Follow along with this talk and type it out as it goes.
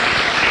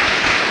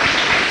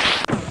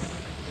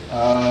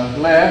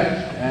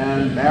left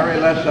and Barry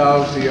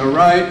Lesau to your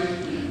right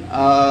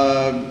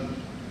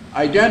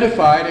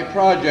identified a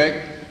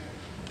project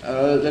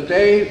that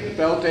they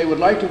felt they would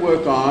like to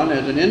work on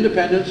as an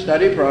independent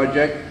study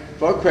project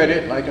for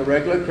credit, like a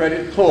regular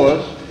credit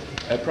course,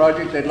 a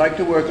project they'd like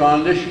to work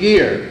on this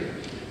year.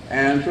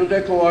 And through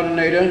their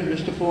coordinator,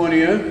 Mr.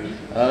 Fournier,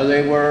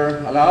 they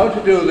were allowed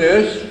to do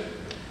this.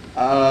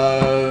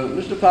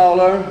 Mr.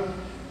 Fowler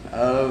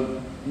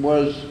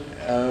was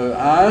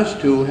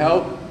asked to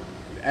help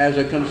as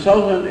a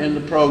consultant in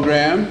the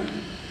program.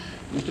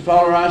 Mr.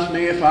 Fowler asked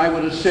me if I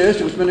would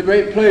assist. It's been a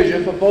great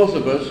pleasure for both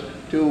of us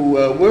to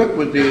work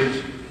with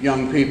these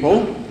young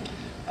people.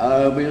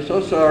 We are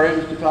so sorry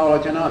Mr. Fowler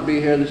cannot be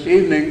here this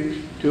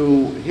evening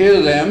to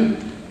hear them.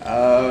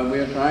 We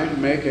are trying to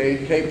make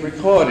a tape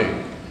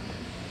recording.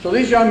 So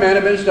these young men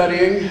have been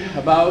studying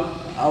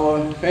about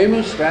our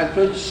famous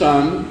Stratford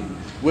son,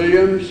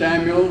 William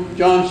Samuel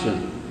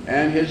Johnson,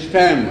 and his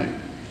family.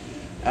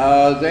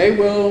 They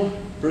will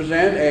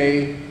present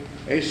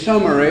a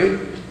summary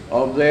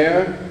of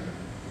their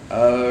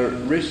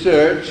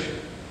research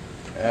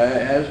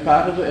as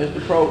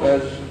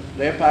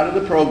they're part of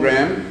the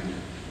program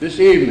this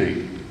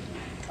evening.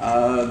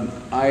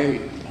 I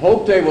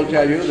hope they will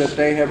tell you that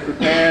they have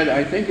prepared,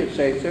 I think it's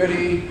a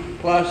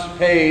 30-plus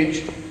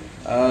page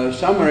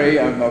summary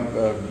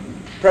of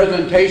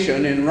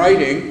presentation in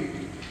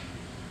writing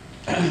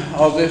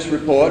of this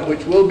report,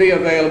 which will be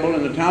available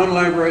in the town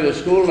library, the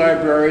school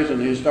libraries, and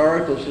the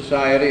Historical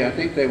Society. I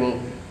think they will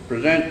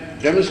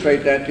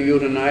demonstrate that to you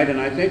tonight, and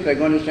I think they're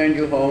going to send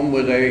you home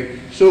with a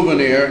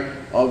souvenir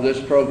of this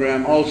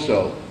program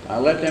also.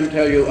 I'll let them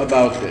tell you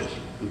about this.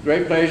 With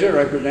great pleasure,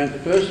 I present the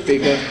first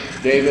speaker,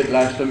 David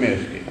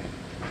Lastomirski.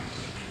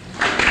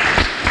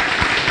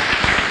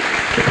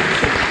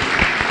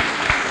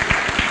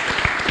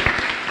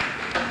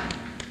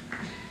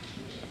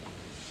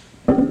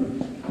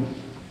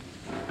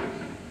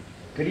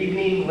 Good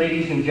evening,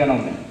 ladies and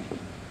gentlemen.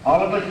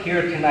 All of us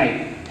here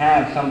tonight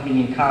have something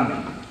in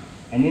common,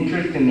 an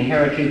interest in the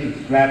heritage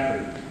of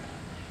Stratford.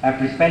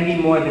 After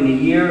spending more than a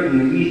year in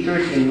the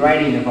research and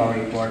writing of our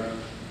report,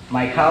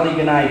 my colleague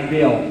and I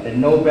feel that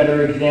no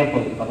better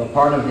example of a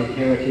part of this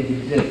heritage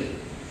exists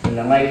than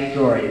the life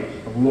story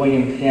of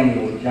William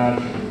Samuel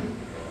Johnson.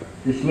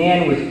 This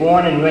man was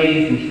born and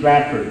raised in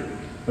Stratford,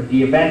 but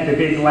the events of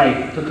his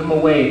life took him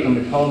away from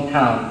his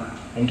hometown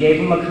and gave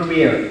him a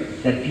career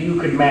that few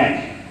could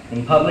match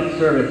in public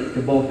service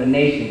to both the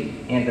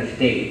nation and the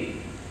state.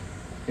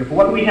 If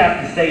what we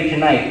have to say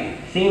tonight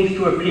seems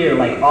to appear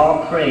like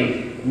all praise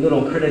and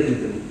little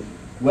criticism,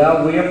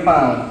 well, we have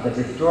found that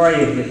the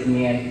story of this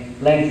man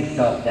lends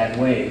itself that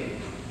way.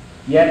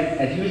 Yet,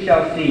 as you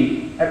shall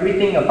see,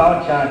 everything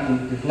about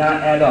Johnson does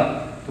not add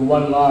up to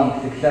one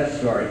long success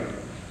story.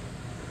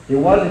 There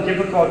was a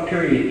difficult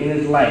period in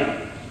his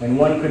life when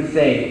one could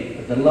say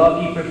that the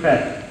love he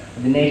professed for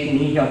the nation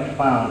he helped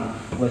found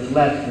was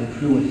less than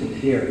true and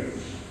sincere.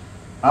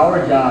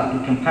 Our job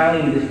in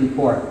compiling this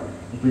report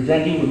and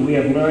presenting what we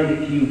have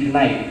learned to you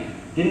tonight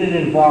didn't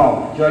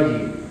involve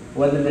judging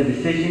whether the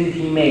decisions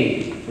he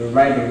made were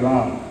right or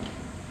wrong.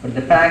 But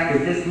the fact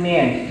that this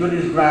man stood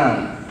his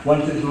ground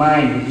once his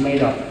mind was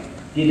made up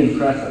did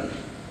impress us.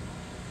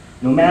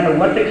 No matter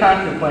what the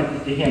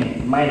consequences to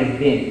him might have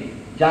been,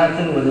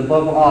 Johnson was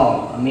above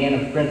all a man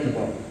of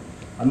principle,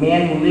 a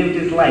man who lived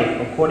his life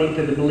according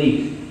to the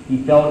beliefs he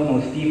felt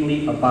most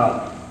deeply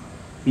about.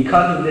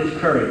 Because of this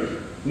courage,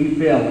 we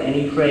feel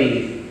any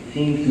praise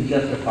seems to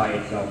justify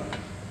itself.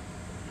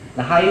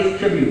 The highest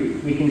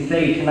tribute we can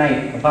say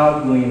tonight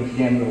about William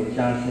Samuel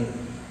Johnson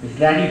is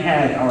that he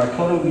had our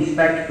total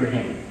respect for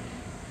him,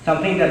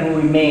 something that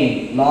will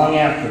remain long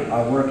after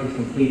our work is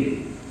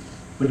completed.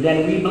 But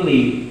then we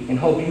believe, and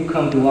hope you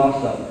come to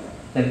also,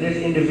 that this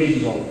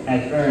individual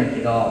has earned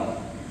it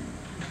all.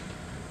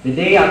 The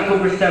day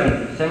October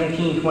 7th,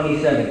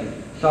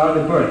 1727, saw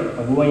the birth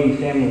of William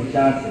Samuel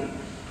Johnson,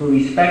 a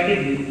respected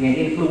and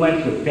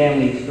influential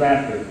family of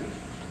Stratford.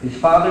 His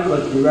father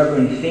was the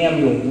Reverend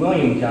Samuel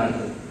William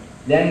Johnson,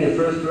 then the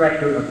first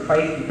director of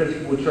Christ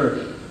Episcopal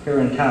Church here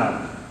in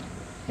town,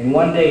 and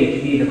one day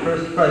to be the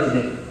first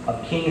president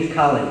of King's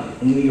College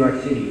in New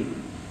York City,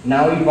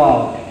 now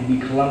evolved to be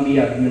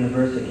Columbia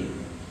University.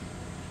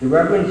 The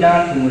Reverend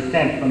Johnson was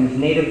sent from his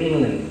native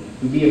England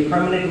to be a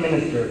permanent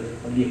minister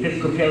of the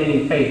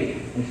Episcopalian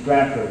faith in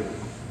Stratford,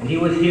 and he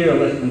was here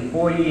less than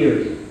 4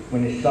 years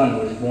when his son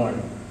was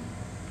born.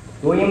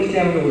 William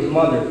Samuel's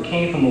mother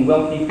came from a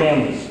wealthy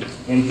family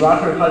and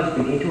brought her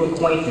husband into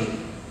acquaintance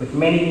with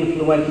many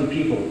influential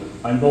people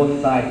on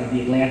both sides of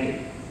the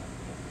Atlantic.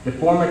 The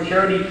former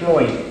Charity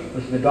Floyd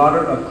was the daughter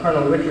of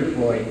Colonel Richard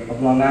Floyd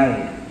of Long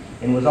Island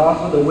and was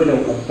also the widow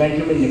of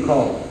Benjamin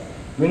Nicole,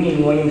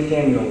 bringing William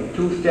Samuel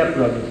 2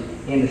 stepbrothers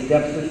and a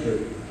stepsister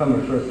from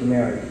her first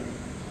marriage.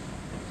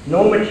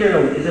 No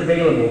material is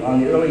available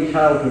on the early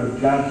childhood of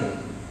Johnson,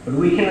 but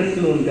we can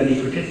assume that he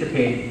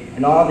participated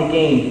in all the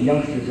games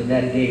youngsters of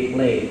that day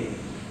played,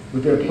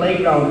 with their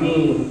playground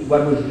being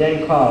what was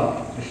then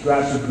called the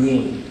Stratford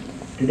Green,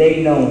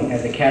 today known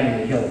as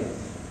Academy Hill.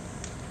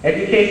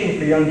 Education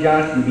for young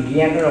Johnson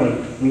began early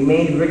and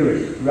remained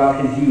rigorous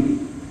throughout his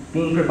youth,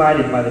 being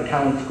provided by the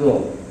town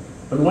school.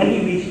 But when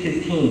he reached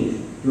his teens,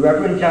 the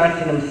Reverend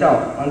Johnson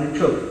himself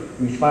undertook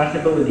the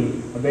responsibility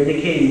of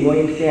educating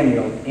William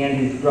Samuel and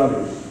his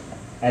brothers,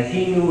 as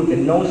he knew that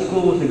no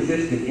schools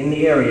existed in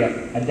the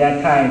area at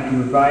that time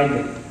to provide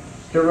the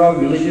thorough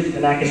religious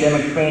and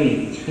academic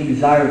training he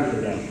desired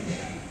for them.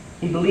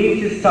 He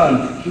believed his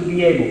sons should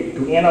be able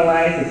to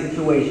analyze the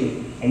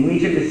situation and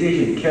reach a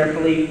decision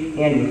carefully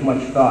and with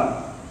much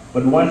thought,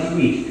 but once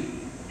reached,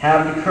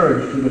 have the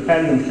courage to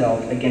defend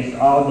themselves against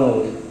all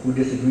those who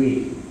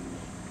disagreed.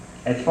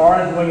 As far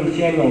as William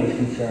Samuel is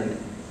concerned,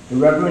 the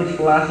Reverend's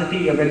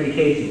philosophy of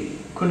education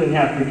couldn't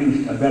have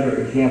produced a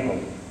better example.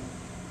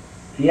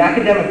 The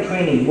academic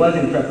training was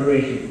in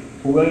preparation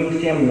for William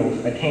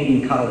Samuel's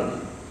attaining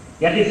college,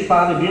 yet his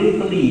father didn't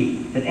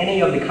believe that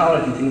any of the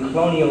colleges in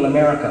colonial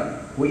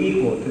America were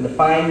equal to the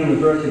fine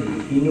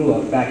universities he knew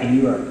of back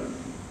in Europe.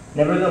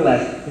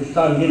 Nevertheless, his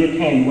son did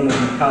attend one of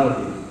these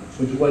colleges,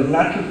 which was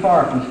not too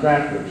far from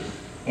Stratford,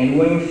 and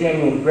William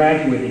Samuel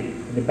graduated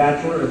with a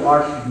Bachelor of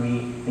Arts degree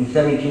in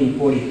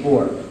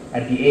 1744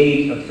 at the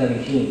age of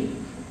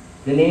 17.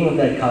 The name of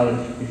that college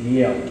is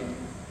Yale.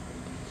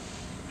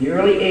 The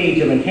early age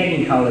of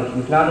attending college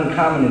was not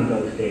uncommon in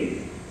those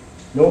days.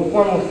 No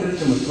formal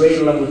system of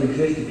grade levels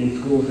existed in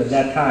schools at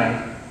that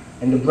time,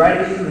 and the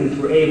brighter students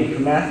were able to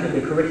master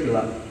the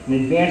curricula and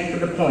advance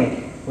to the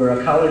point where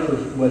a college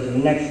was the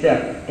next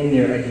step in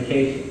their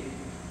education.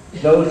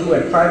 Those who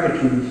had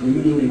private tutors were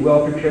usually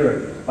well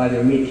prepared by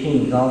their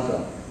mid-teens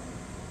also.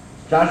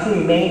 Johnson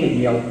remained at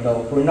Yale,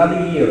 though, for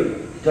another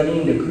year,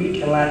 studying the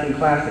Greek and Latin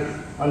classics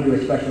under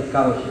a special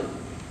scholarship.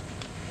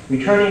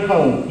 Returning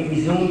home, he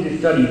resumed his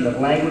studies of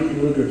language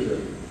and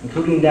literature,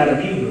 including that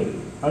of Hebrew,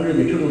 under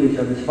the tutelage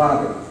of his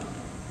father.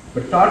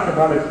 But thoughts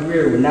about a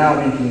career were now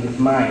entering his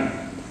mind.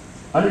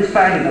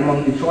 Undecided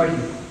among the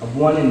choices of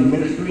one in the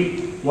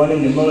ministry, one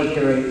in the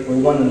military, or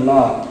one in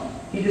law,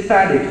 he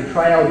decided to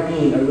try out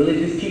being a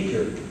religious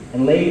teacher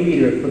and lay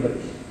reader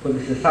for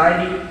the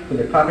Society for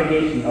the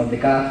Propagation of the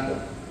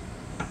Gospel.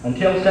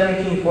 Until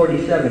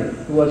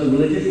 1747, he was a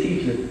religious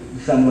teacher to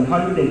some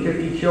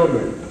 150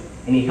 children,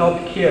 and he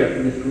helped care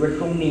for the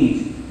spiritual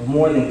needs of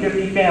more than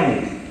 50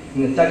 families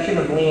in the section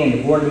of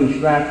land bordering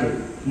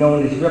Stratford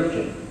known as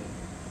Ripton,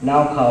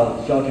 now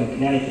called Shelton,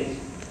 Connecticut.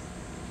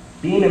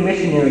 Being a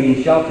missionary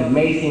in Shelton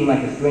may seem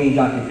like a strange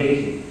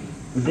occupation,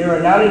 but there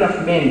are not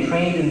enough men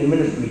trained in the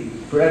ministry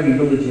for every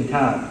village in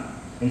town,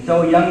 and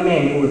so young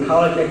men who were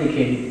college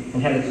educated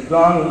and had a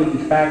strong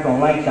religious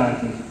background like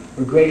Johnson's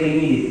were greatly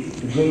needed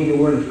to bring the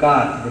word of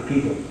God to the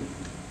people.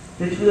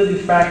 This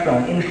religious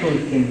background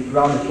influenced him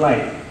throughout his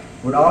life,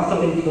 but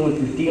also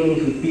influenced his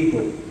dealings with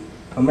people,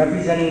 from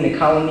representing the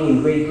colony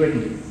in Great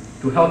Britain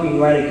to helping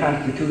write a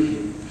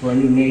constitution for a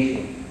new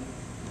nation.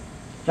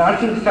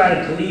 Johnson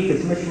decided to leave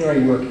his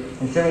missionary work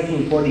in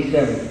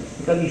 1747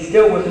 because he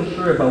still wasn't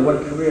sure about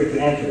what career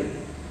to enter.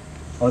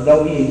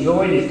 Although he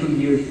enjoyed his 2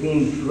 years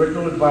being the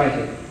spiritual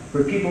advisor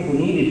for people who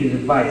needed his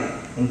advice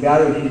and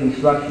valued his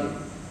instruction,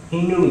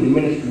 he knew the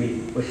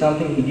ministry was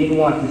something he didn't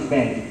want to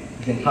spend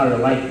his entire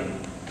life in.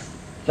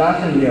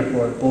 Johnson,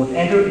 therefore, both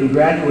entered and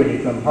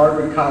graduated from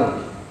Harvard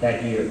College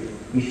that year,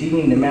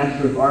 receiving the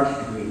Master of Arts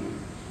degree.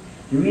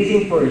 The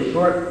reason for his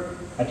short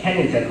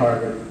attendance at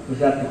Harvard was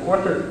that the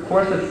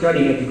course of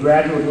study at the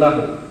graduate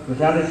level was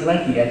not as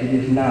lengthy as it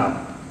is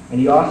now, and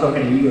he also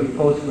had a year of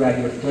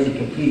postgraduate study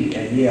completed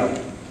at Yale.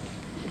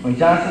 When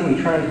Johnson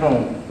returned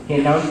home, he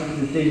announced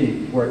his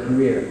decision for a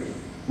career.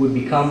 He would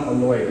become a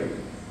lawyer.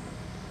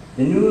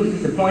 The news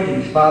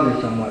disappointed his father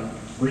somewhat,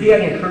 for he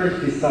had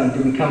encouraged his son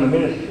to become a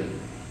minister,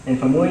 and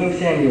from William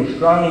Samuel's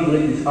strongly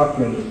religious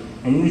upbringing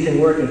and recent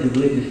work as a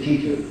religious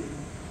teacher,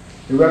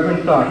 the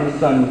Reverend thought his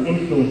son was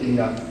influenced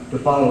enough to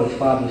follow his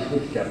father's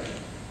footsteps.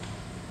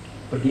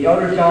 But the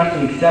elder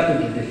Johnson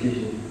accepted the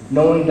decision,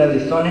 knowing that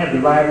his son had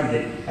arrived at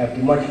it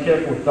after much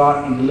careful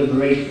thought and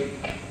deliberation,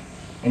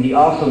 and he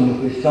also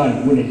knew his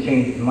son wouldn't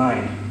change his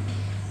mind.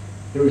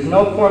 There was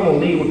no formal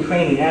legal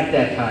training at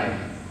that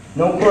time,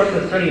 no course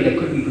of study that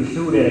could be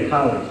pursued at a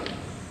college.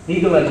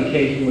 Legal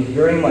education was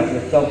very much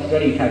a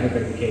self-study type of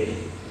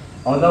education,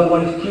 although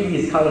one's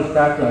previous college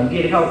background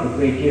did help a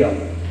great deal,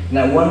 and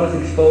that one was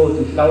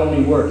exposed to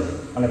scholarly works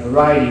on a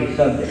variety of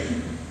subjects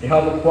to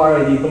help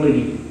acquire the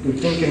ability to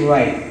think and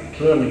write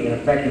clearly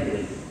and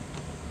effectively.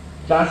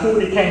 Johnson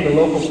would attend the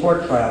local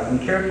court trials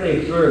and carefully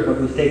observe what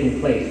was taking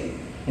place,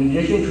 in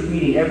addition to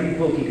reading every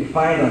book he could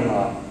find on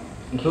law,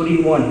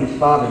 including one his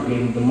father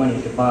gave him the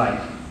money to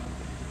buy.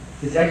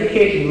 This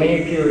education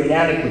may appear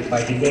inadequate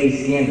by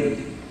today's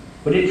standards,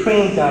 but it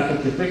trained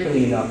Johnson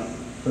sufficiently enough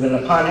so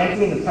that upon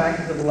entering the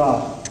practice of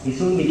law, he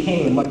soon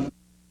became a much,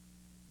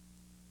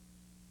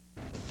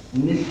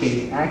 in this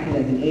case, acting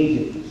as an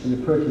agent for the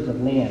purchase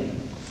of land.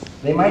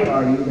 They might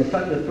argue that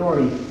such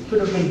authority should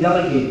have been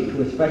delegated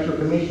to a special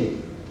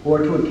commission or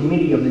to a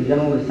committee of the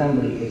General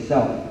Assembly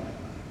itself.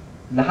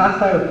 The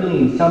hostile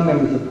feeling some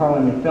members of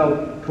Parliament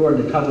felt toward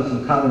the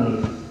troublesome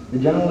colonies, the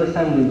General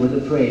Assembly was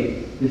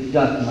afraid this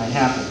just might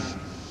happen.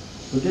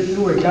 But this is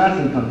where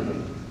Johnson comes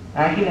in,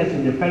 acting as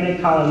the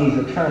defendant colony's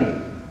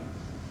attorney.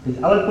 His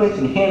eloquence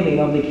and handling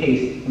of the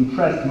case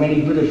impressed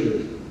many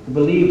Britishers who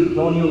believed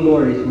colonial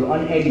lawyers were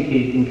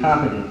uneducated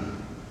incompetents.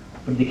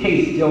 But the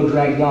case still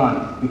dragged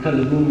on because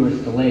of numerous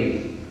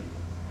delays.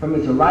 From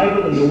its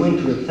arrival in the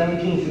winter of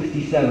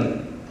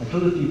 1767 until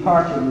his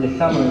departure in the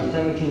summer of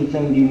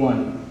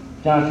 1771,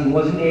 Johnson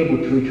wasn't able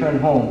to return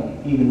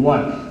home even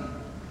once.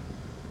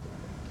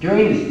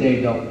 During this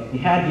stay, though, he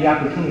had the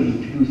opportunity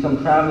to do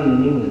some traveling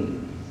in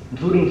England,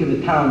 including to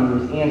the town where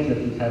his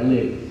ancestors had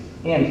lived,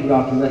 and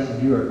throughout the rest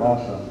of Europe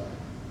also.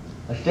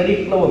 A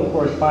steady flow of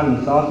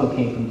correspondence also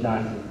came from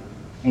Johnson,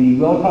 and he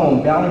wrote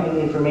home valuable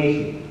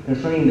information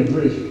concerning the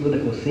British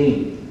political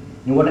scene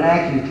and what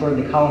actions toward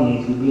the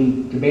colonies were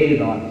being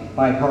debated on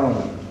by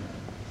Parliament.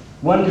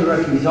 One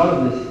direct result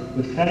of this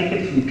was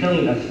Connecticut's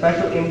repealing a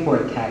special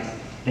import tax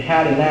that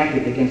had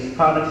enacted against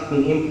products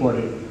being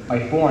imported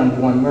by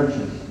foreign-born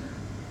merchants.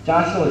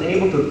 Johnson was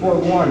able to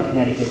forewarn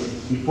Connecticut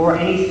before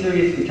any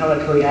serious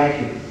retaliatory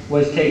action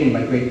was taken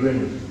by Great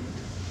Britain.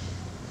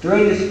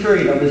 During this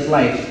period of his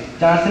life,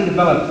 Johnson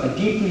developed a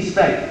deep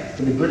respect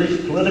for the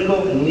British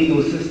political and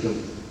legal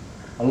system,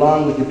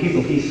 along with the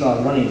people he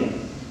saw running it.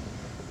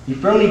 He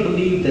firmly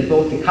believed that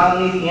both the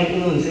colonies and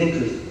England's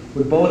interests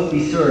would both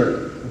be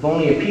served if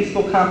only a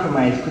peaceful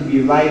compromise could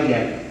be arrived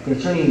at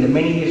concerning the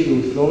many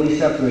issues slowly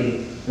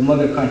separating the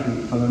mother country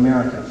from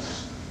America.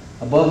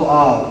 Above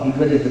all, he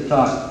dreaded the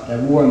thought that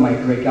war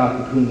might break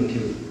out between the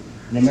two,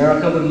 and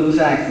America would lose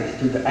access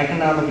to the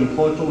economic and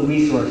cultural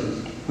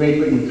resources Great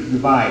Britain could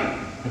provide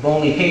if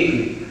only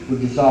hatred would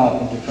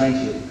dissolve into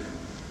friendship.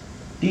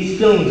 These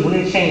feelings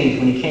wouldn't change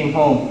when he came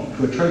home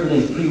to a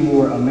turbulent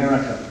pre-war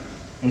America,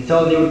 and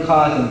so they would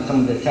cause him some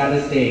of the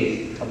saddest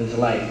days of his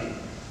life.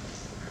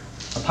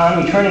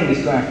 Upon returning to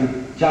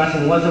Stratford,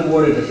 Johnson was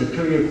awarded a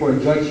Superior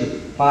Court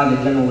judgeship by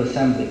the General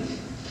Assembly.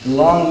 The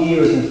long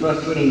years and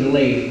frustrating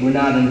delays were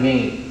not in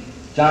vain.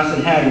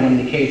 Johnson had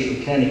won the case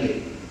for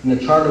Connecticut, and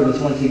the charter was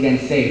once again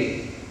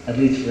safe, at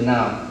least for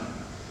now.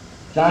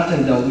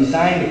 Johnson, though,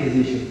 resigned the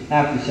position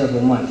after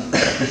several months,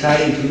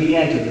 deciding to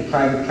re-enter the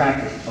private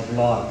practice of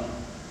law.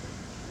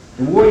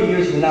 The war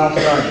years were now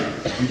starting,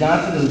 and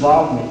Johnson's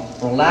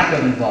involvement, or lack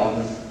of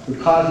involvement,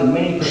 would cause him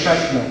many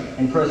professional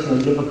and personal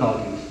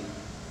difficulties.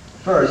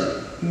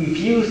 First, he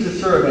refused to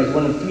serve as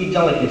one of 3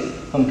 delegates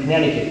from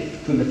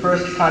Connecticut to the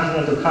First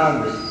Continental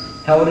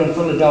Congress held in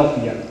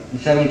Philadelphia in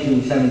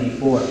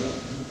 1774,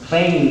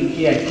 claiming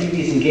he had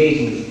previous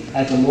engagements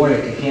as a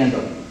lawyer to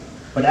handle.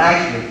 But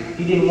actually,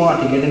 he didn't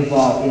want to get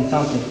involved in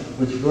something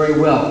which very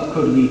well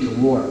could lead to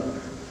war.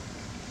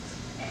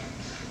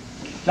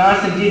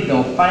 Johnson did,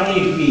 though,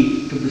 finally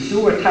agree to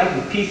pursue a type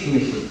of peace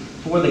mission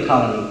for the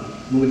colony,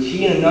 in which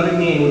he and another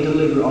man would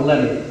deliver a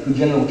letter to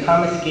General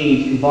Thomas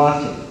Gage in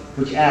Boston,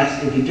 which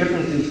asked if the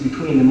differences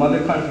between the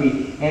mother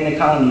country and the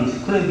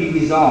colonies couldn't be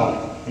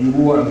resolved and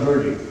war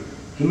averted.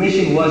 The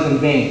mission was in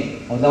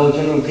vain, although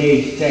General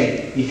Gage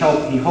said he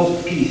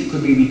hoped peace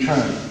could be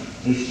returned,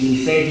 and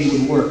he said he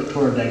would work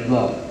toward that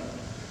goal.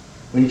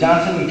 When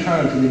Johnson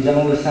returned to the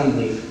General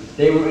Assembly,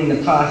 they were in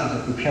the process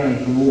of preparing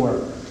for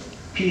war.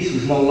 Peace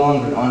was no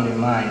longer on their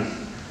minds.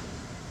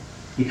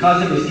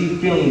 Because of his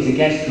deep feelings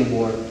against the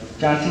war,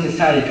 Johnson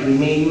decided to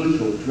remain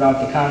neutral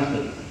throughout the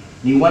conflict,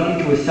 and he went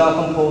into a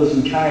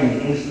self-imposed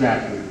retirement in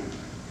Stratford.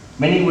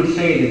 Many would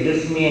say that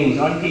this man was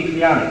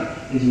unpatriotic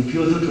in his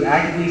refusal to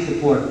actively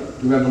support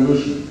the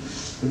revolution,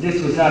 but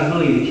this was not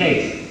really the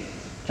case.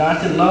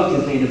 Johnson loved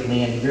his native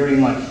land very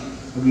much,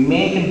 but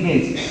remained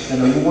convinced that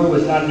a war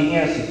was not the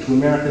answer to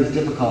America's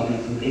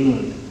difficulties with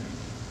England.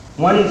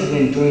 One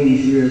incident during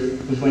these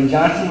years was when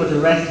Johnson was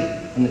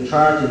arrested on the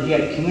charge that he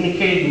had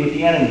communicated with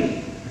the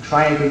enemy to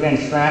try and prevent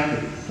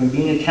Stratford from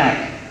being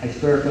attacked as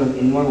Fairfield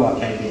and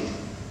Norwalk had been.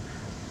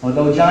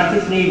 Although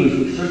Johnson's neighbors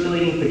were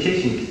circulating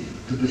petitions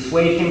to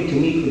persuade him to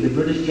meet with the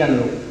British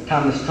General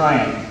Thomas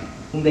Tryon,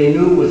 whom they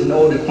knew was an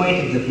old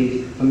acquaintance of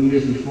his from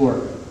years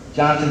before,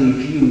 Johnson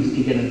refused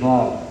to get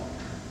involved.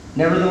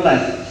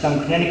 Nevertheless,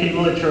 some Connecticut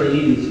military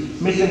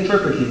leaders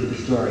misinterpreted the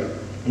story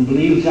and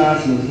believed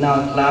Johnson was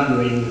now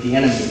collaborating with the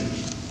enemy.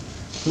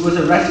 He was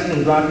arrested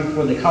and brought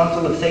before the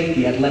Council of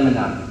Safety at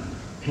Lebanon,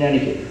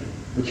 Connecticut,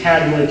 which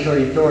had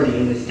military authority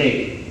in the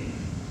state.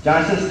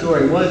 Johnson's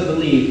story was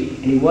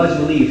believed, and he was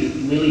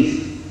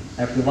released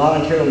after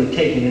voluntarily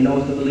taking an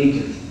oath of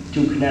allegiance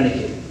to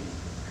Connecticut.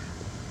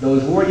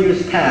 Those war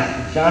years passed,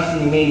 with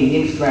Johnson remaining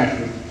in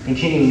Stratford,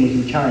 continuing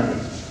his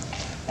retirement.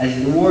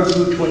 As the war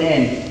grew to an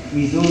end,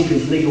 he resumed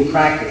his legal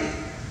practice.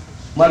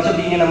 Much of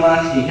the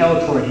animosity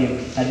held toward him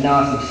had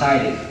now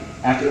subsided,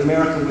 after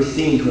America was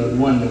seen to have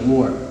won the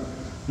war.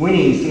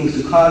 Winning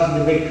seems to cause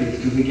the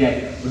victors to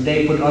forget what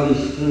they put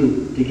others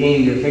through to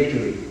gain their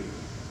victory.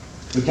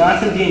 But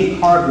Johnson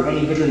didn't harbor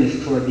any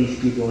bitterness toward these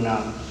people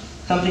now,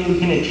 something we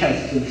can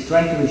attest to the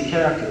strength of his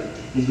character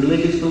and his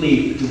religious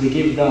belief to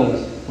forgive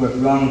those who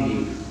have wronged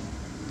you.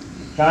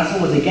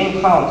 Johnson was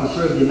again called to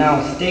serve the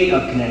now state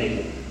of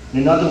Connecticut in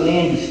another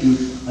land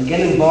dispute,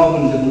 again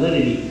involving the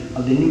validity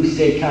of the new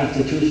state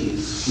constitution,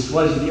 which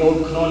was the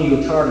old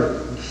colonial charter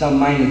of some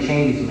minor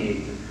changes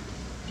made.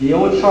 The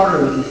old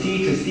charter was a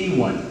C-to-C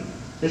one.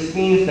 This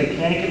means that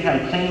Connecticut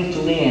had claims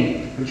to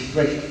land which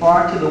stretched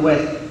far to the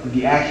west of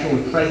the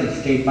actual present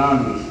state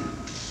boundaries.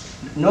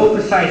 No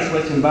precise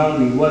western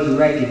boundary was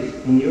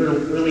erected when the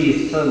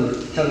earliest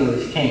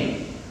settlers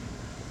came.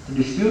 The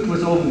dispute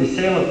was over the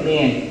sale of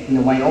land in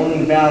the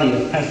Wyoming Valley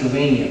of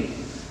Pennsylvania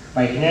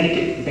by a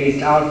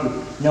Connecticut-based outfit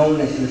known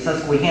as the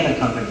Susquehanna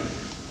Company.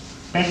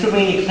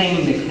 Pennsylvania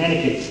claimed that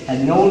Connecticut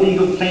had no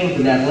legal claim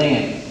to that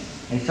land,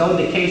 and so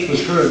the case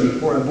was heard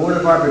before a board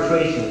of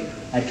arbitration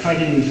at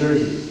Trenton, New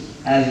Jersey,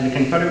 as the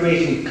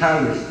Confederation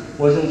Congress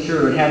wasn't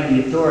sure it had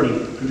the authority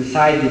to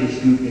decide the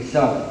dispute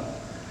itself.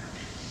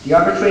 The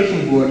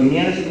arbitration board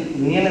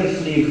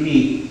unanimously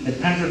agreed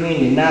that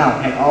Pennsylvania now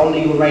had all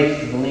legal rights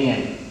to the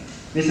land.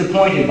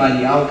 Disappointed by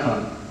the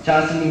outcome,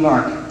 Johnson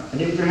remarked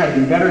that if there had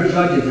been better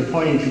judges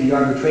appointed to the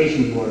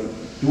arbitration board,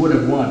 he would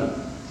have won.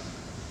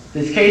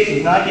 This case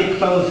was not yet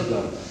closed,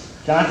 though.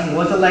 Johnson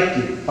was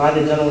elected by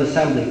the General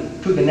Assembly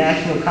to the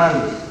National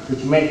Congress,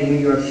 which met in New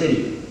York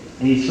City,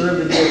 and he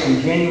served there from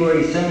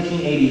January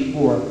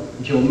 1784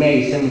 until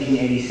May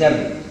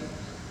 1787.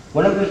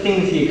 One of the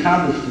things he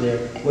accomplished there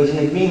was an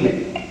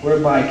agreement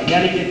whereby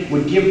Connecticut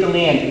would give the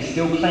land it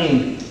still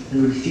claimed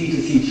under the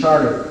C-to-C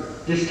charter,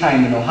 this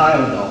time in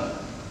Ohio though,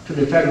 to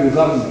the federal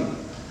government,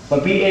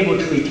 but be able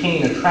to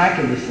retain a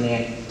tract of this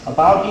land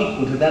about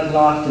equal to that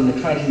lost in the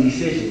Trenton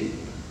decision.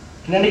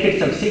 Connecticut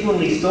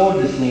subsequently sold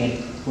this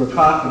land for a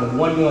profit of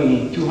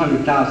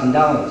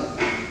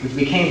 $1,200,000, which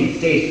became the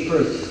state's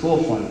first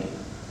school fund.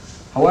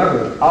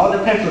 However, all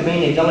the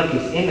Pennsylvania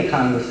delegates in the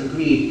Congress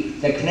agreed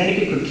that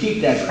Connecticut could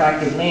keep that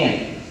tract of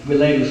land to be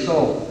later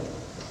sold,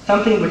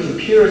 something which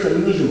appears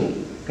unusual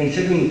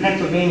considering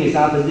Pennsylvania's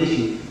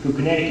opposition to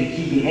Connecticut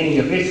keeping any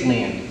of its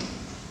land.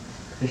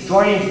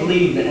 Historians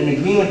believe that an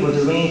agreement was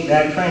arranged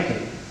at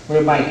Trenton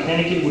whereby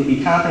Connecticut would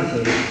be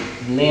compensated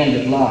for the land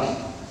it lost.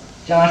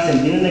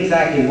 Johnson didn't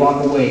exactly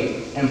walk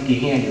away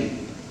empty-handed.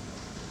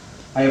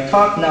 I have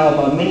talked now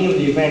about many of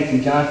the events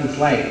in Johnson's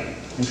life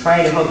and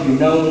trying to help you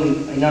know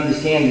and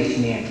understand this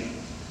man,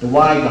 the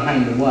why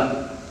behind the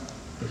what.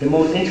 But the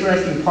most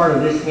interesting part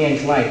of this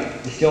man's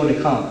life is still to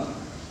come.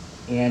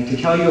 And to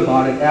tell you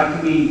about it,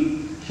 after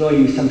we show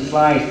you some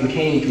slides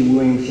pertaining to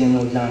William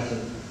Samuel Johnson,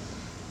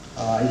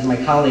 is my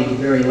colleague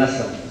Barry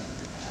Lesso.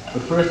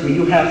 But first, we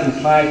do have some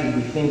slides that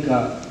we think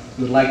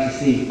you would like to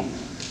see.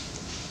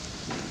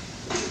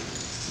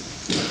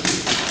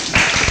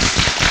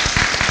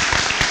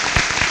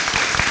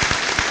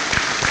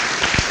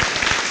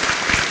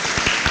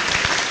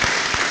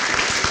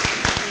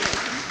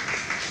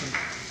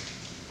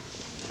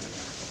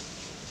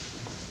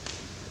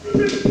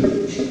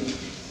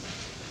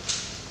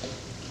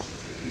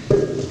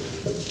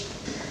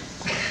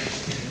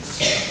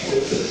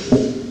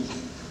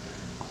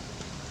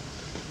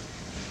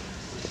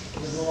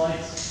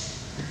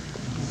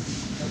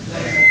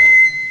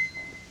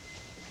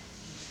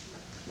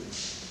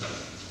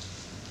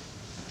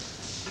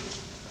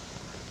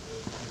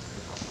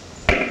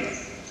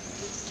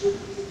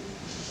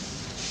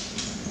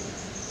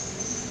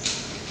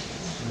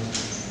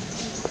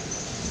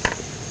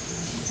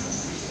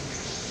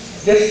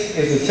 This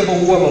is the Civil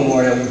War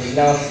Memorial, which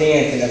now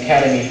stands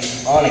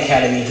on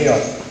Academy Hill,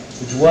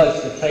 which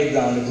was the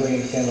playground of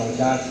William Samuel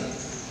Johnson.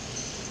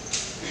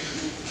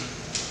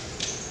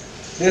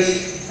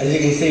 This, as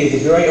you can see,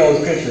 is a very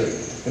old picture,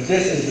 but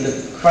this is the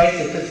Christ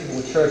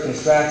Episcopal Church in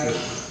Stratford,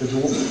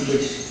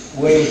 which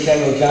William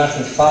Samuel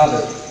Johnson's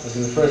father was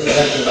the first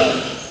rector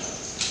of.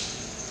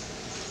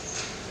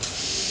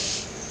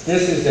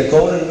 This is the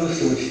golden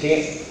rooster which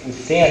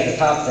stands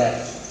atop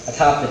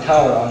the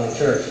tower on the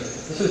church.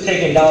 This was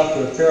taken down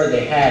for a fair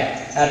they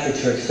had at the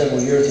church several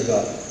years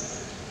ago.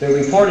 There were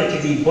reported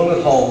to be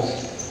bullet holes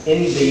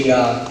in the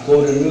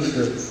golden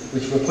rooster,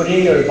 which were put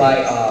in there by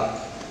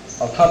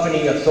a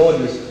company of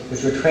soldiers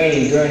which were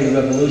training during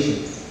the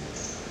Revolution.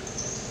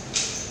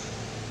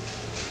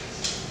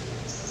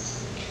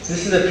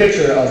 This is a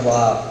picture of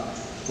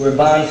where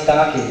Bond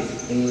Stock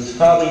is, and it was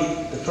probably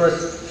the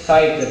first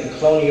site that the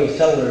colonial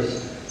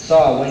settlers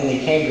saw when they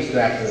came to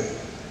Stratford.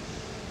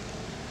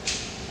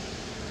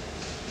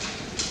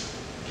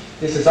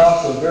 This is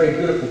also a very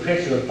beautiful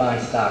picture of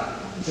Bond Stock.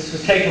 This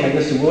was taken by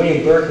Mr.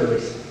 William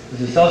Berkowitz, who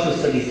was a social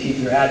studies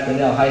teacher at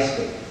Bunnell High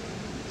School.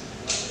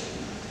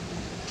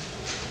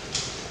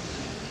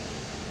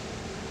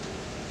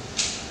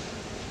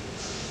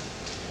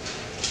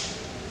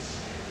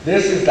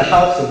 This is the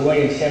house of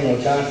William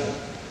Samuel Johnson,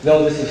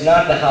 though this is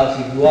not the house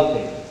he grew up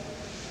in.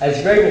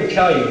 As Barry will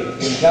tell you,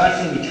 when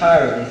Johnson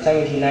retired in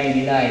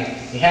 1799,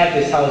 he had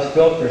this house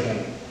built for him,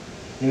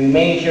 and he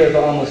remained here for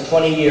almost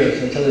 20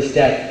 years until his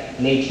death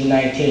in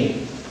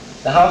 1819.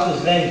 The house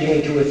was then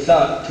given to his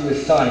son,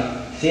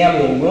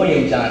 Samuel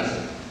William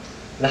Johnson.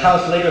 The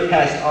house later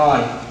passed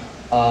on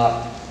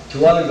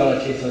to other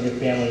relatives of the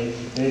family,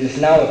 and it is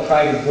now a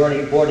private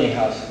boarding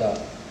house, though.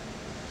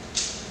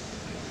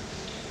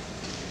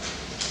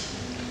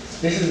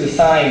 This is the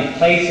sign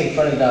placed in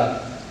front of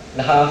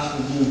The house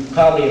you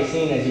probably have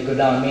seen as you go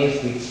down Main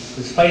Street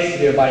was placed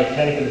there by the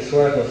Connecticut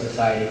Historical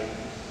Society.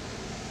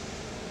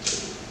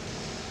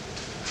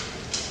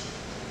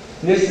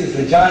 This is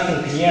the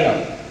Johnson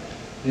piano.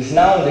 It is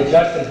now in the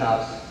Justin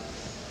House,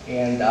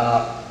 and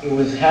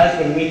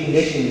has been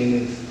reconditioned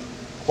and is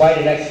quite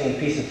an excellent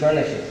piece of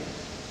furniture.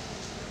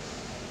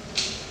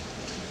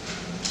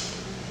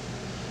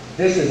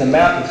 This is a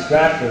map of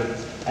Stratford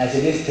as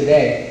it is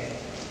today,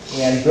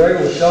 and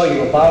Barry will show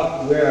you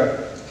about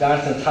where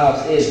Johnson's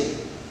house is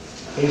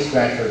in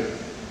Stratford.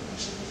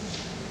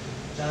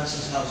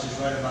 Johnson's house is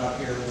right about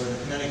here where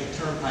the Connecticut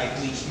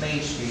Turnpike meets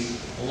Main Street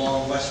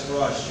along West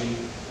Broad Street,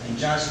 and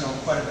Johnson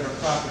owned quite a bit of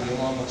property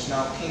along what's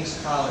now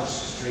King's College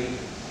Street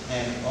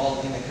and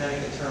all in the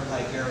Connecticut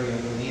Turnpike area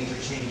where the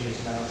interchange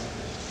is now.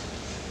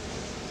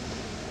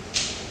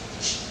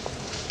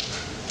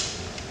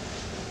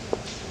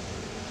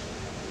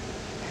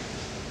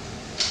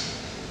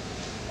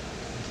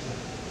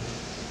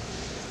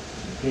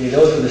 Okay,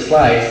 those are the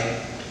slides.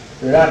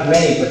 There are not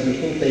many, but we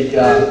think they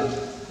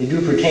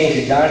do pertain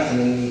to Johnson,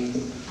 and we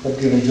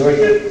hope you've enjoyed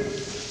them.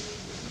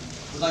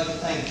 We'd like to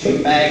thank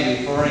Jim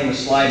Bagley for running the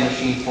slide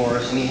machine for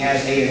us, and he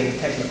has aided in the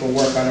technical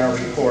work on our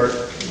report.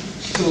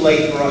 It's too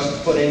late for us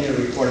to put in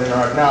the report in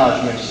our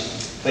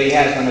acknowledgments, but he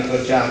has done a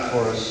good job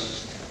for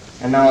us.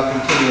 And now I'll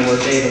continue where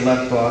David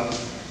left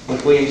off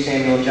with William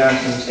Samuel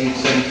Johnson's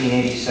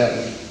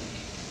 1787.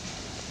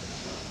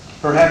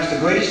 Perhaps the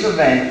greatest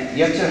event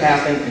yet to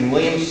happen in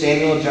William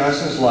Samuel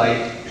Johnson's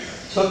life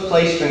took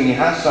place during the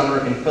hot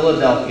summer in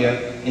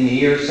Philadelphia in the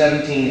year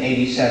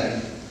 1787.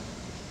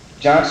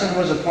 Johnson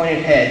was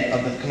appointed head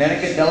of the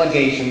Connecticut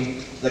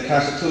delegation to the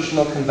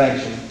Constitutional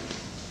Convention.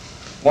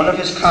 One of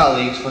his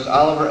colleagues was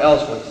Oliver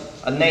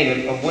Ellsworth, a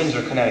native of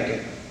Windsor,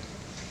 Connecticut.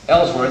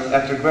 Ellsworth,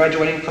 after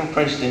graduating from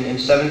Princeton in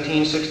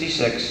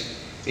 1766,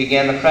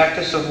 began the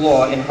practice of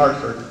law in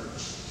Hartford.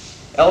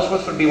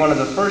 Ellsworth would be one of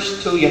the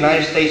first two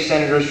United States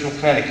senators from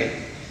Connecticut,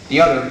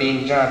 the other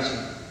being Johnson.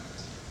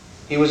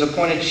 He was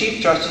appointed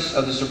Chief Justice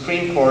of the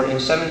Supreme Court in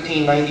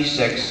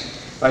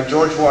 1796 by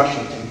George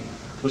Washington,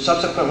 who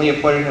subsequently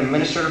appointed him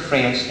Minister to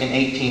France in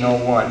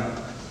 1801.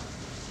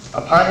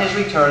 Upon his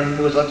return,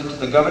 he was elected to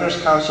the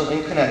Governor's Council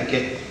in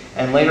Connecticut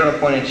and later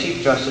appointed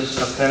Chief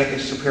Justice of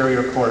Connecticut's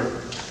Superior Court.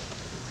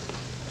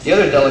 The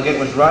other delegate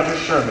was Roger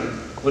Sherman,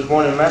 who was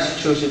born in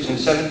Massachusetts in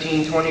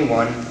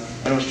 1721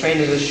 and was trained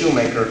as a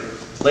shoemaker,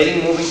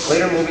 later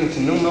moving to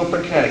New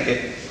Milford,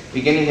 Connecticut,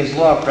 beginning his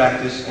law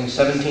practice in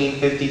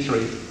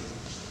 1753.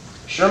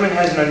 Sherman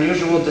has an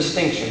unusual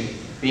distinction,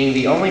 being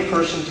the only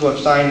person to have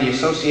signed the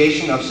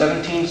Association of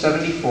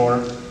 1774,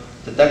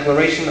 the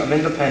Declaration of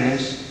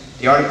Independence,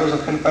 the Articles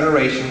of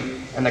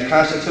Confederation, and the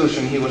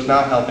Constitution he was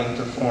now helping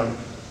to form.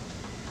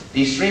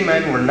 These three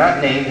men were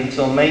not named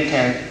until May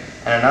 10th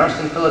and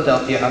announced in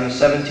Philadelphia on the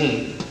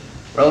 17th,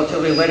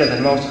 relatively later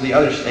than most of the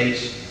other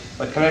states,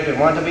 but Connecticut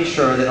wanted to be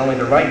sure that only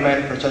the right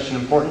men for such an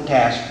important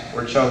task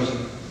were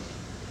chosen.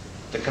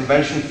 The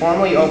convention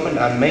formally opened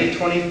on May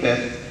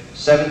 25th,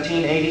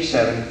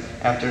 1787,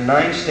 after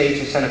 9 states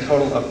had sent a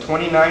total of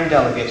 29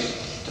 delegates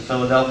to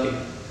Philadelphia.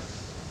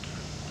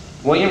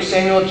 William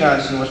Samuel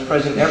Johnson was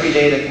present every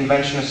day the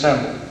convention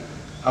assembled.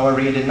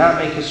 However, he did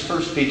not make his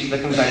first speech to the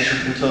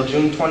convention until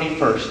June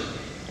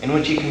 21st, in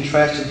which he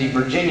contrasted the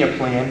Virginia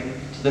plan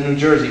to the New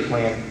Jersey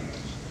plan.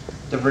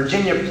 The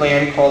Virginia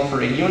plan called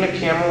for a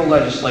unicameral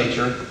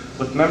legislature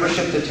with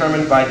membership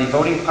determined by the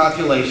voting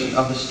population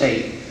of the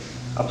state,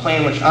 a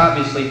plan which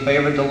obviously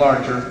favored the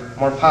larger,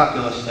 more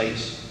populous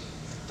states.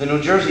 The New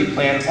Jersey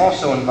plan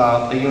also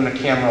involved a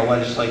unicameral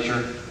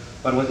legislature,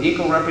 but with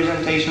equal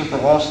representation for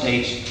all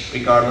states,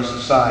 regardless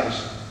of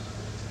size.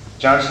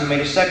 Johnson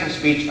made a second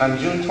speech on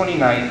June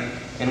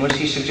 29th, in which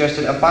he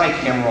suggested a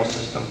bicameral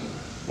system,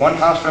 one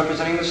house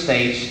representing the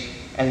states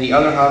and the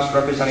other house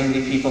representing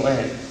the people in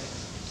it.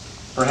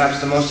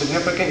 Perhaps the most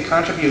significant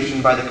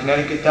contribution by the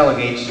Connecticut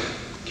delegates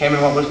came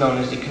in what was known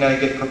as the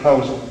Connecticut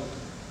Proposal.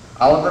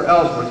 Oliver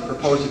Ellsworth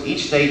proposed that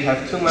each state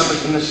have 2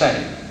 members in the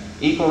Senate,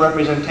 equal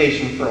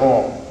representation for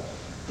all.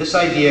 This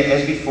idea,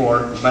 as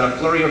before, met a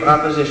flurry of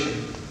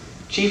opposition,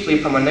 chiefly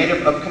from a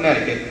native of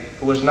Connecticut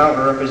who was now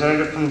a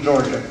representative from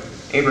Georgia,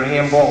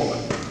 Abraham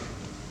Baldwin.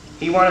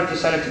 He wanted the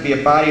Senate to be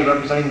a body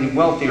representing the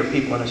wealthier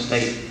people in the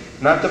state,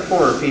 not the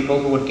poorer people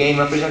who would gain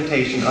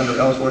representation under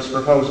Ellsworth's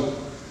proposal.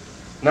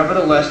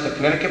 Nevertheless, the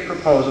Connecticut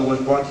proposal was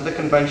brought to the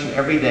convention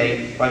every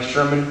day by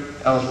Sherman,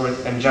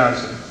 Ellsworth, and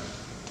Johnson.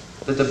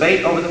 The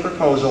debate over the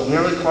proposal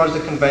nearly caused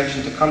the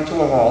convention to come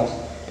to a halt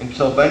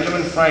until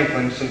Benjamin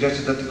Franklin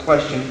suggested that the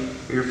question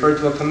be referred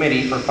to a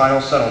committee for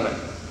final settlement.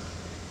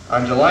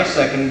 On July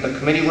 2nd, the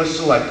committee was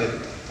selected,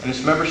 and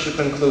its membership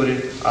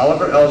included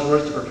Oliver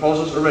Ellsworth, the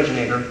proposal's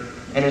originator,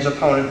 and his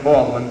opponent,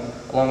 Baldwin,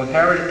 along with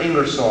Harry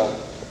Ingersoll,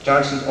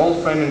 Johnson's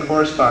old friend and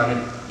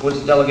correspondent, who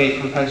was a delegate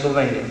from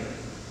Pennsylvania.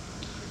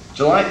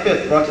 July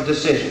 5th brought the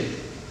decision.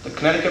 The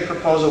Connecticut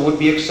proposal would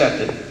be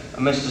accepted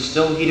amidst the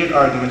still heated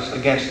arguments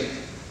against it.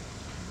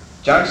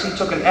 Johnson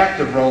took an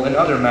active role in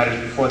other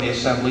matters before the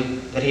Assembly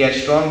that he had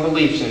strong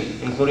beliefs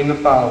in, including the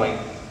following: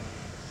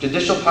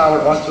 Judicial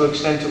power ought to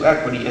extend to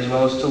equity as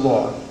well as to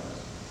law.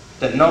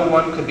 That no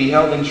one could be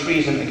held in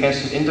treason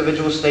against his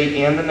individual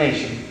state and the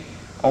nation,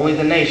 only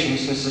the nation,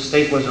 since the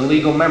state was a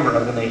legal member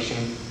of the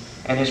nation,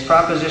 and his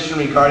proposition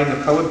regarding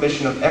the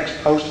prohibition of ex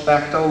post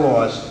facto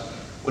laws,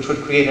 which would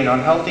create an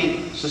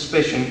unhealthy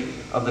suspicion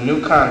of the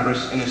new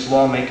Congress in its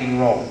lawmaking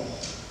role.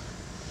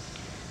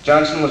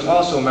 Johnson was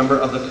also a member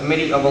of the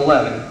Committee of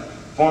 11,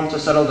 formed to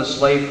settle the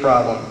slave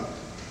problem.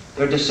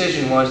 Their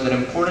decision was that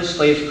imported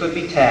slaves could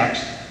be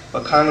taxed,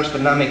 but Congress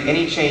could not make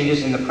any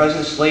changes in the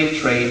present slave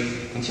trade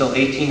until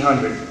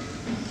 1800.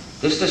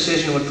 This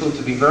decision would prove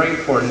to be very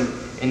important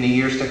in the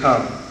years to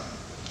come.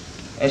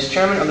 As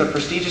chairman of the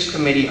prestigious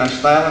Committee on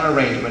Style and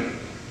Arrangement,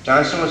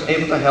 Johnson was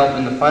able to help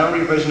in the final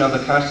revision of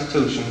the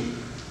Constitution,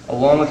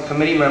 along with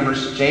committee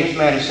members James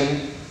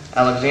Madison,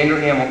 Alexander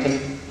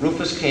Hamilton,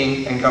 Rufus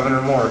King, and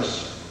Governor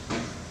Morris.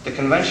 The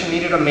convention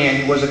needed a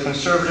man who was a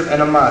conservative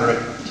and a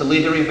moderate to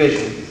lead the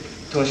revision,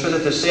 to ensure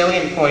that the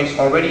salient points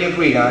already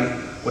agreed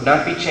on would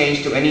not be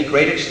changed to any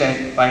great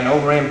extent by an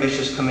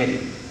overambitious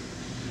committee.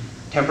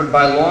 Tempered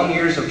by long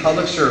years of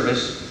public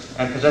service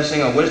and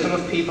possessing a wisdom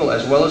of people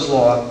as well as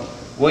law,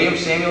 William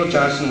Samuel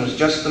Johnson was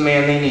just the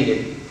man they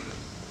needed.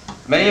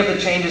 Many of the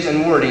changes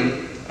in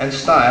wording and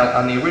style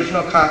on the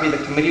original copy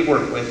the committee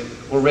worked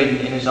with were written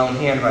in his own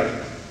handwriting.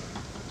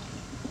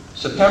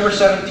 September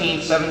 17,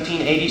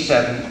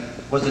 1787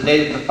 was the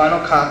day that the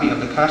final copy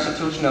of the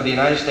Constitution of the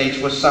United States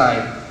was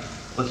signed,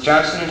 with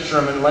Johnson and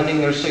Sherman lending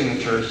their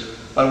signatures,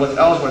 but with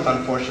Ellsworth,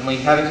 unfortunately,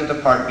 having to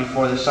depart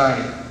before the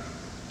signing.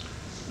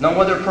 No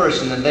other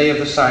person the day of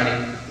the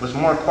signing was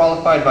more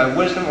qualified by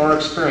wisdom or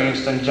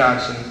experience than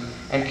Johnson,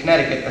 and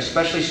Connecticut,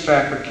 especially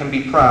Stratford, can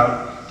be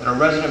proud that a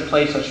resident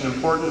played such an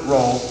important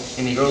role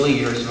in the early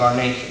years of our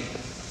nation.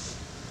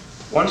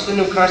 Once the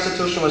new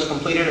Constitution was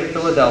completed at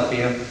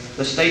Philadelphia,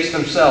 the states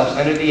themselves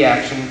entered the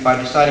action by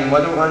deciding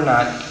whether or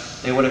not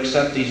they would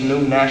accept these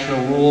new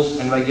national rules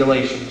and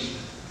regulations.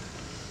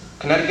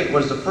 Connecticut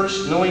was the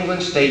first New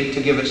England state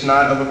to give its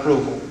nod of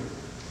approval.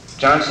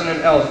 Johnson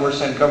and Ellsworth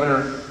sent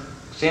Governor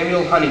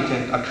Samuel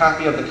Huntington a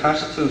copy of the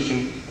Constitution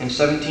in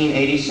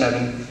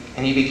 1787,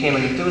 and he became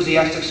an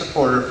enthusiastic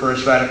supporter for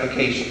its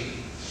ratification.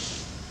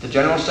 The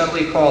General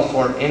Assembly called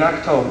for, in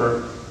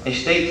October, a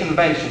state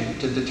convention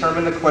to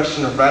determine the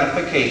question of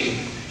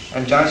ratification,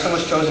 and Johnson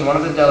was chosen one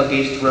of the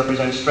delegates to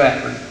represent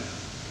Stratford.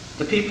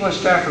 The people in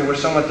Stratford were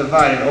somewhat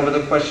divided over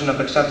the question of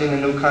accepting the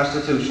new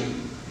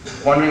Constitution,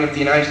 wondering if the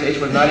United States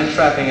was not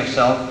entrapping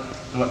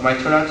itself in what might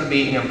turn out to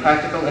be an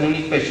impractical and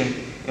inefficient,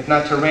 if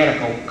not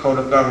tyrannical, code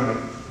of government.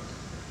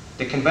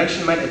 The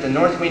convention met at the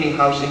North Meeting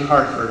House in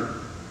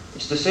Hartford.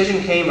 Its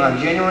decision came on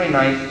January 9,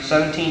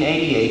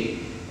 1788,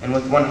 and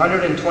with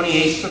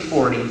 128 to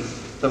 40,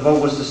 the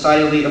vote was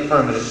decidedly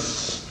affirmative.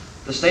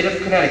 The state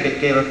of Connecticut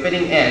gave a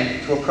fitting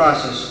end to a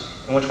process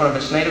in which one of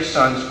its native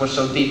sons was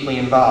so deeply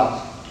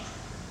involved.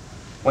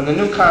 When the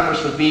new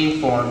Congress was being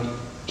formed,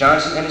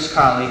 Johnson and his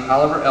colleague,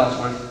 Oliver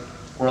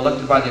Ellsworth, were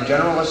elected by the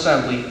General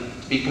Assembly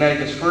to be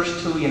Connecticut's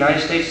first two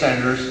United States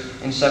senators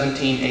in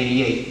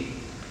 1788.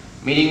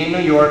 Meeting in New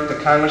York, the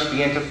Congress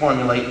began to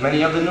formulate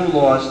many of the new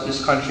laws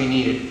this country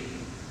needed.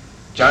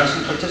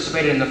 Johnson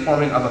participated in the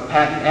forming of a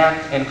Patent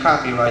Act and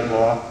copyright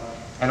law,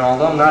 and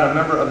although not a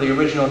member of the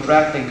original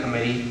drafting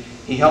committee,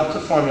 he helped to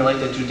formulate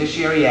the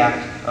Judiciary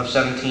Act of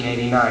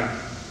 1789.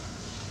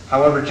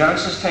 However,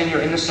 Johnson's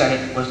tenure in the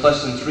Senate was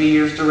less than 3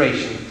 years'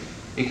 duration,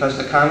 because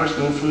the Congress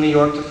moved from New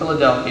York to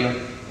Philadelphia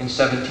in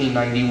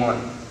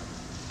 1791.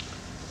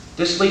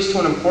 This leads to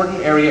an important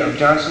area of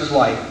Johnson's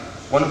life,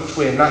 one which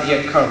we have not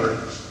yet covered.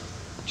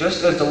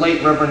 Just as the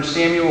late Reverend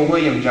Samuel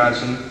William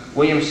Johnson,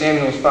 William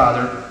Samuel's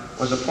father,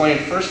 was appointed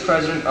first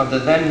president of the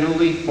then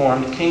newly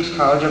formed King's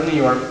College of New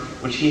York,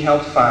 which he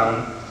helped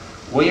found,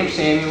 William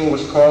Samuel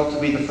was called to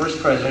be the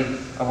first president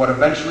of what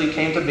eventually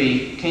came to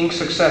be King's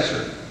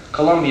successor,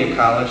 Columbia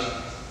College,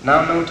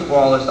 now known to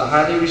all as the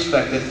highly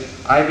respected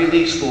Ivy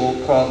League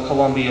school called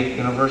Columbia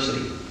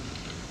University.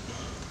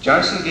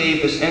 Johnson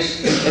gave this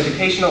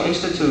educational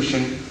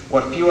institution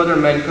what few other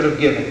men could have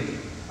given,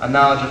 a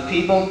knowledge of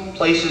people,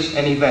 places,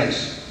 and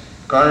events,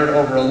 garnered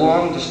over a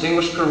long,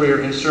 distinguished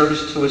career in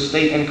service to his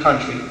state and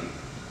country,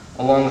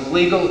 along with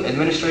legal,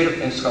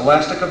 administrative, and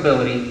scholastic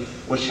ability,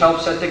 which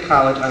helped set the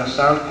college on a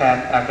sound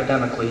path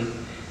academically,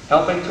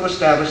 helping to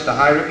establish the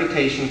high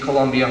reputation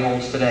Columbia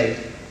holds today.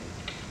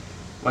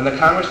 When the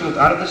Congress moved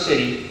out of the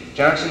city,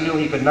 Johnson knew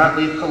he could not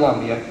leave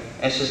Columbia,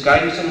 as his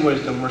guidance and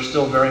wisdom were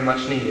still very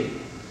much needed.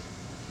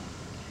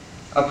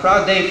 A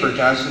proud day for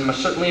Johnson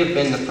must certainly have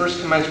been the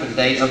first commencement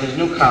day of his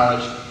new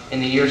college in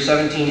the year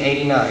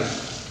 1789.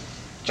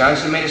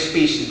 Johnson made a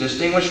speech to the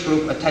distinguished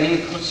group attending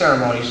the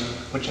ceremonies,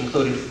 which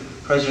included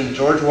President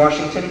George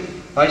Washington,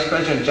 Vice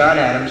President John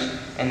Adams,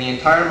 and the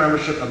entire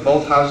membership of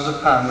both houses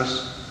of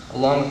Congress,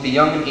 along with the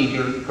young and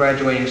eager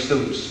graduating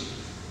students.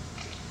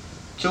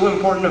 Two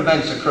important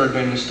events occurred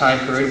during this time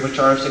period which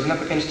are of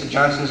significance to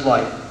Johnson's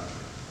life.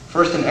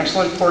 First, an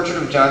excellent portrait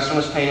of Johnson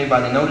was painted by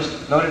the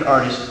noted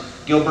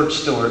artist Gilbert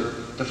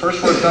Stuart, the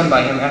first work done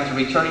by him after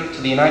returning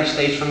to the United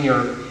States from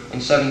Europe in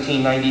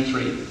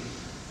 1793.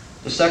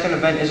 The second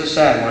event is a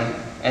sad one,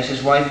 as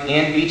his wife,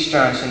 Ann Beach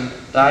Johnson,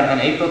 died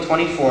on April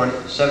 24,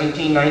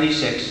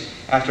 1796,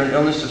 after an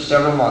illness of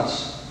several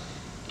months.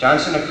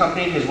 Johnson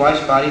accompanied his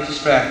wife's body to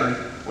Stratford,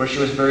 where she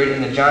was buried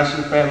in the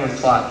Johnson family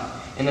plot,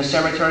 in the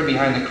cemetery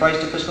behind the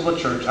Christ Episcopal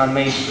Church on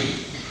Main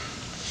Street.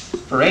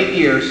 For 8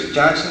 years,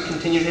 Johnson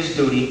continued his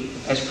duty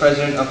as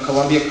president of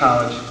Columbia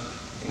College,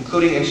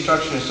 including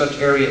instruction in such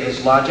areas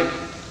as logic,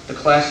 the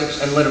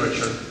classics, and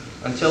literature,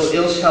 until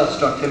ill health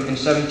struck him in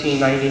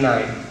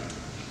 1799.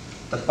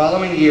 The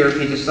following year,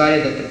 he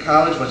decided that the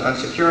college was on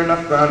secure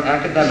enough ground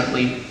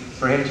academically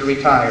for him to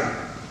retire.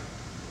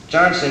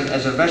 Johnson,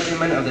 as a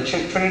vestryman of the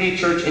Trinity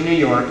Church in New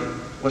York,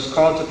 was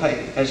called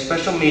to a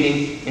special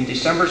meeting in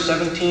December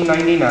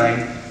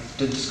 1799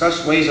 to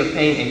discuss ways of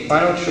paying a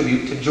final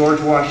tribute to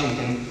George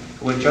Washington,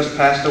 who had just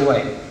passed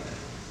away.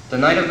 The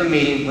night of the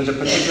meeting was a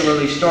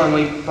particularly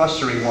stormy,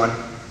 blustery one,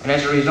 and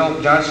as a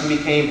result, Johnson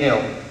became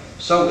ill.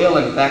 So ill,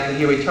 in fact, that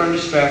he returned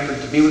to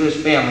Stratford to be with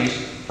his families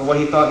for what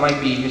he thought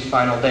might be his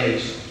final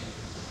days.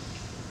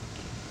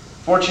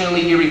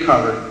 Fortunately, he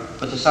recovered,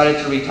 but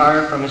decided to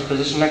retire from his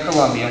position at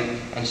Columbia,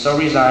 and so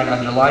resigned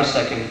on July 2,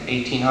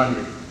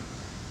 1800.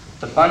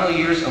 The final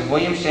years of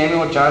William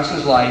Samuel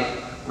Johnson's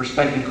life were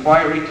spent in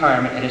quiet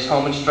retirement at his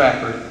home in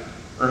Stratford,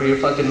 where he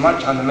reflected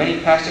much on the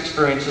many past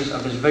experiences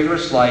of his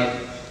vigorous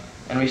life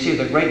and received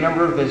a great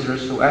number of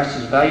visitors who asked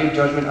his valued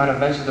judgment on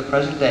events of the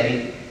present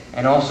day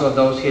and also of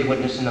those he had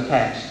witnessed in the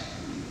past.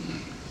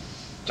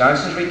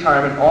 Johnson's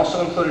retirement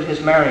also included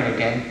his marrying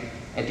again,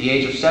 at the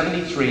age of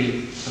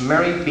 73, to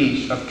Mary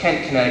Beach of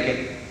Kent,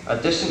 Connecticut, a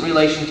distant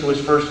relation to his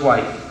first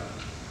wife.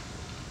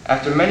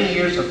 After many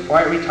years of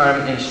quiet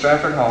retirement in his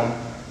Stratford home,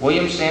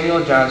 William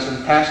Samuel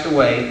Johnson passed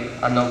away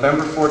on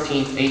November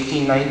 14,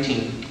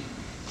 1819.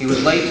 He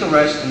was laid to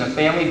rest in the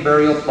family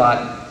burial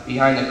plot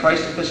behind the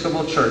Christ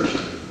Episcopal Church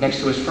next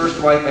to his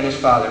first wife and his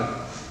father.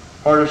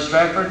 Part of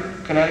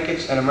Stratford,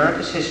 Connecticut's, and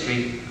America's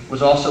history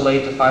was also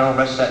laid to final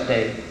rest that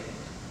day.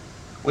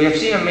 We have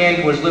seen a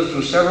man who has lived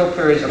through several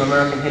periods of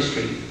American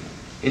history: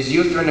 his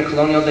youth during the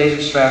colonial days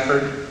of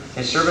Stratford,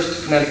 his service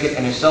to Connecticut,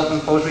 and his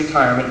self-imposed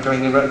retirement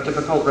during the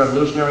difficult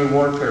Revolutionary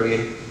War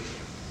period,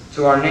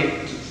 to our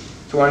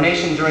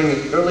nation during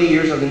the early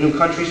years of the new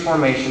country's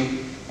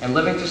formation, and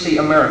living to see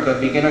America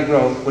begin a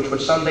growth which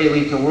would someday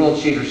lead to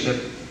world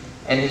leadership,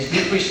 and his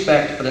deep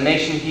respect for the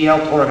nation he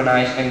helped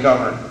organize and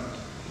govern.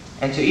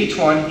 And to each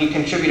one, he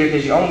contributed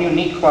his own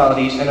unique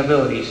qualities and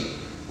abilities,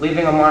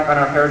 leaving a mark on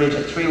our heritage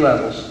at 3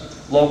 levels: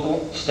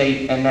 local,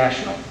 state, and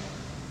national.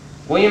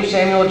 William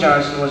Samuel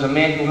Johnson was a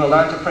man who held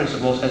on to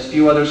principles as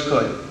few others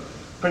could,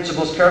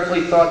 principles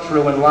carefully thought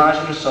through and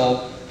lodged in his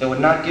soul that would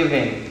not give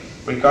in,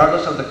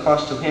 regardless of the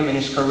cost to him in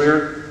his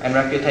career and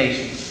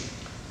reputation.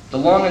 The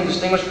long and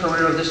distinguished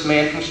career of this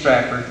man from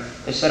Stratford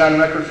is set on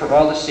record for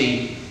all to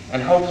see,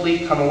 and hopefully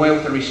come away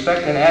with the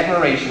respect and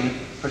admiration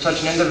for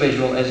such an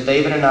individual as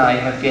David and I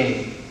have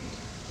gained.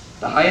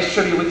 The highest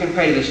tribute we can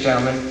pay to this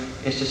gentleman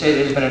is to say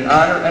that it has been an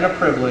honor and a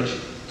privilege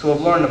to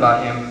have learned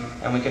about him,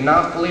 and we can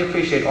now fully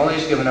appreciate all he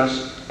has given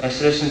us as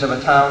citizens of a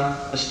town,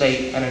 a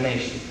state, and a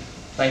nation.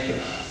 Thank you.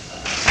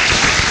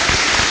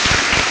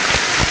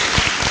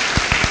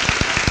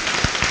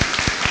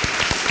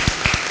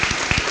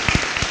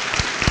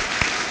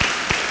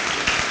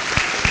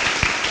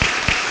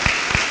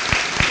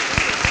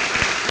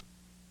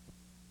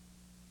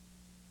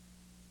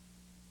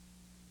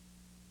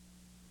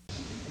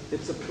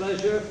 It's a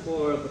pleasure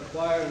for the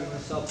choir and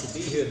myself to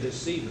be here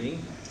this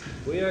evening.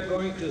 We are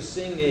going to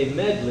sing a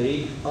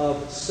medley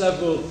of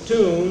several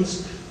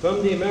tunes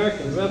from the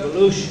American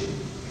Revolution.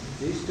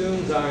 These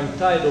tunes are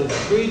entitled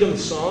Freedom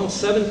Song,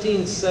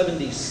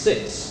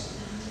 1776.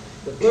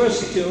 The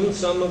first tune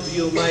some of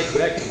you might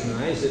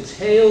recognize. It's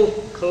Hail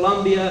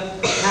Columbia,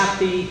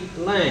 Happy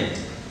Land.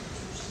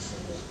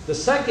 The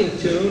second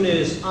tune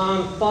is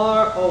On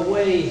Far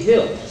Away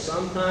Hill.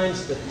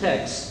 Sometimes the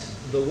text,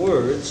 the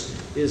words,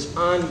 is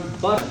On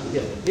Butternut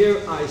Hill.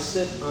 Here I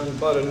sit on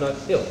Butternut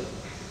Hill.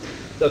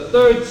 The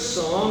third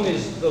song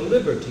is the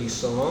Liberty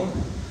Song.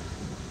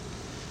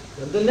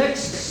 And the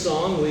next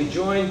song, we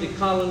join the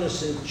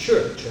colonists in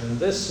church, and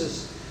this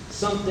is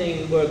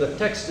something where the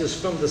text is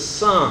from the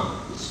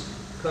Psalms.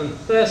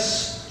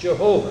 Confess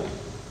Jehovah.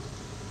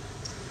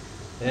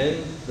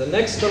 And the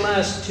next to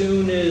last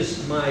tune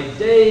is My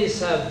Days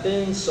Have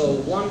Been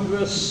So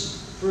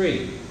Wondrous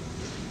Free,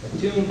 a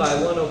tune by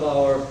one of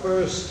our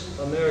first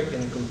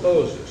American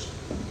composers.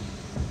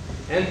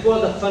 And for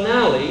the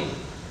finale,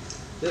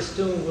 this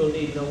tune will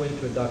need no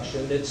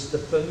introduction. It's the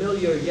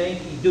familiar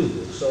Yankee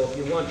Doodle, so if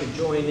you want to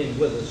join in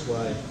with us,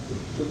 why,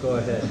 go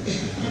ahead.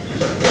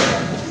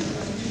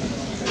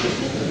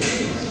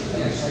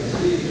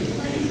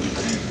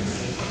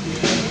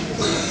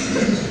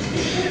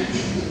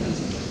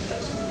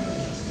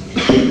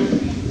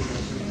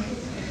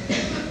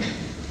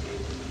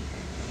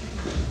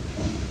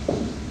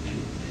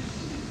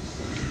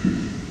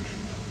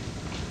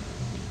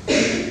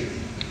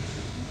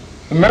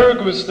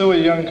 America was still a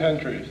young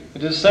country.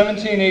 It is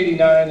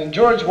 1789, and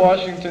George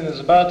Washington is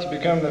about to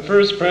become the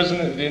first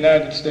president of the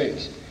United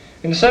States.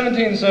 In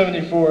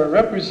 1774,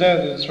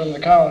 representatives from the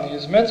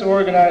colonies met to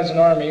organize an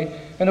army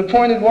and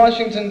appointed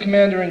Washington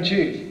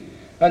commander-in-chief.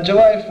 On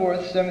July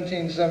 4th,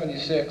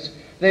 1776,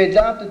 they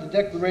adopted the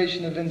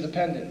Declaration of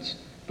Independence,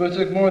 but it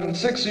took more than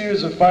 6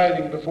 years of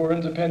fighting before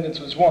independence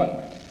was won.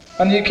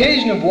 On the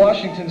occasion of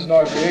Washington's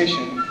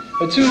inauguration,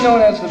 a tune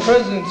known as the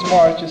President's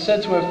March is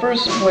said to have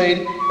first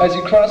played as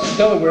he crossed the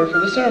Delaware for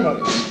the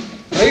ceremonies.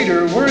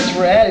 Later, words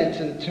were added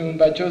to the tune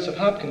by Joseph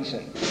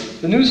Hopkinson.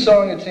 The new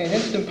song attained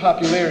instant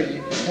popularity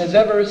and has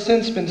ever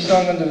since been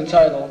sung under the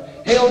title,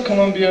 Hail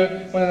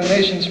Columbia, one of the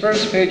nation's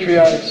first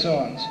patriotic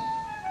songs.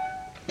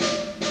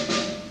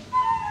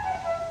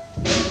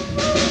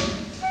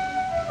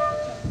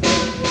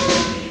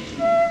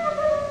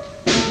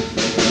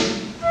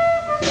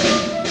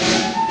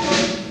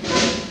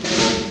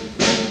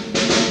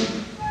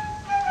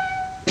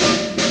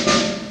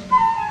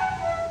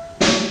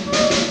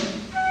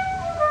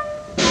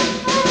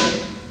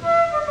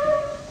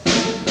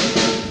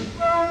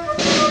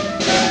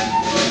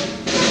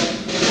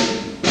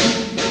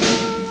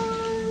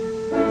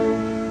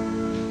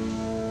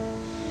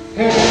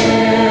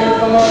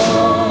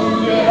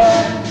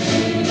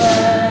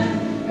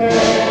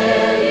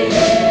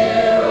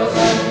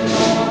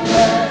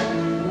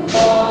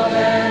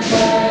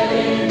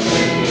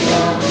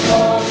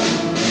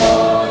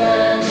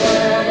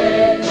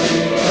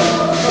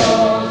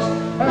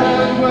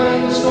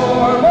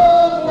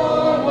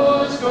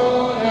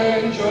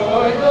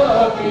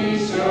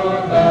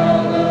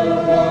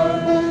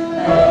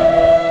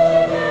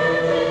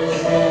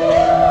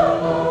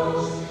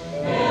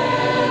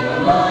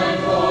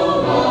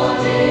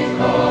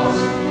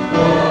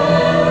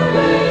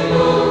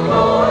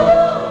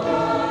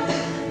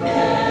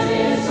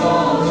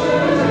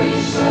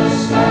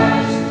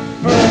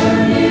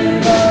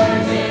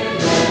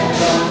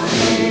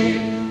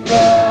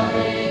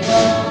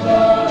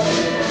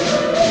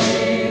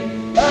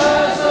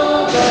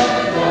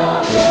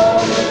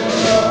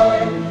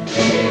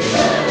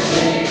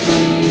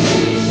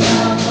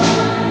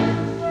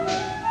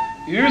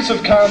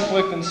 Of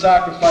conflict and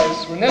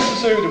sacrifice were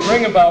necessary to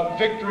bring about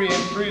victory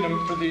and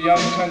freedom for the young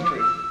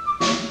country.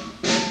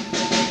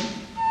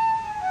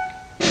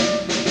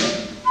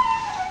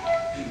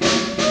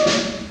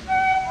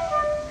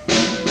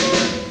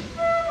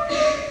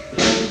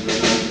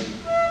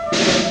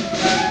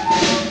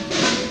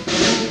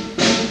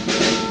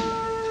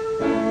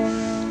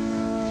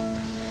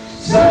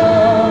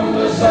 Sound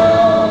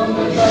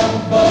the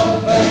trump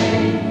of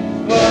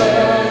fame,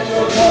 let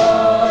your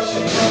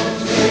Washington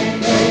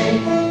scream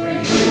clean.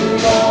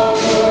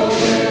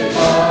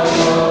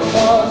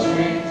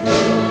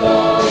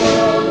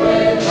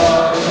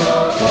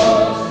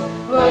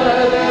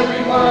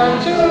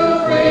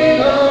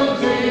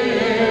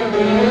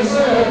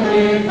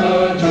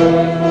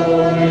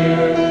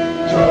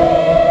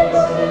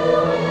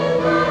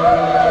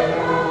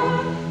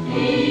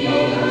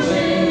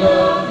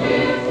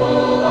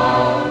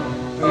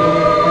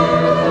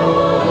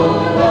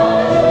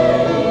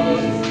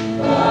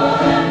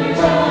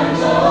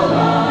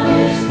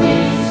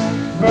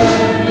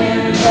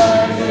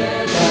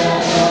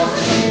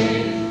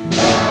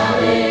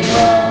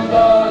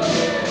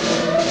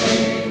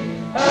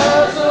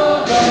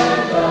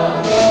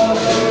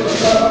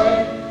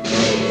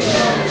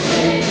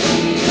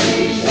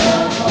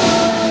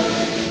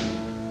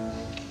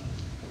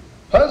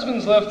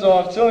 Left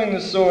off tilling the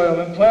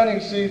soil and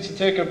planting seeds to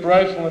take up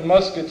rifle and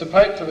musket to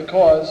fight for the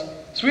cause,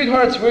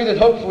 sweethearts waited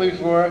hopefully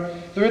for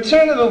the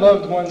return of the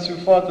loved ones who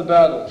fought the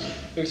battles.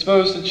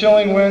 Exposed to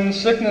chilling winds,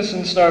 sickness,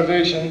 and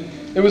starvation,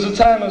 it was a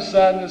time of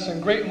sadness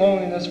and great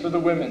loneliness for the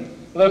women,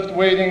 left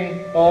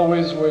waiting,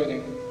 always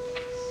waiting.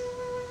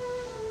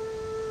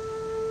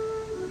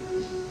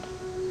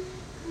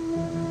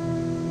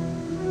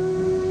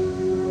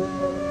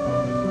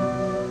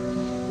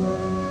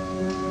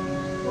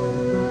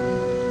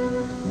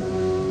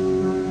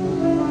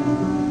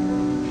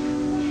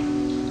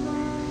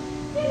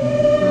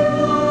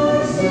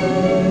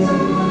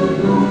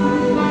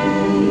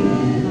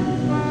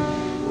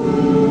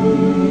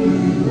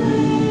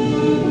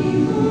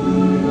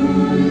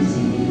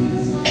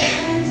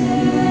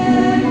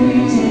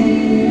 Every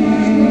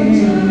day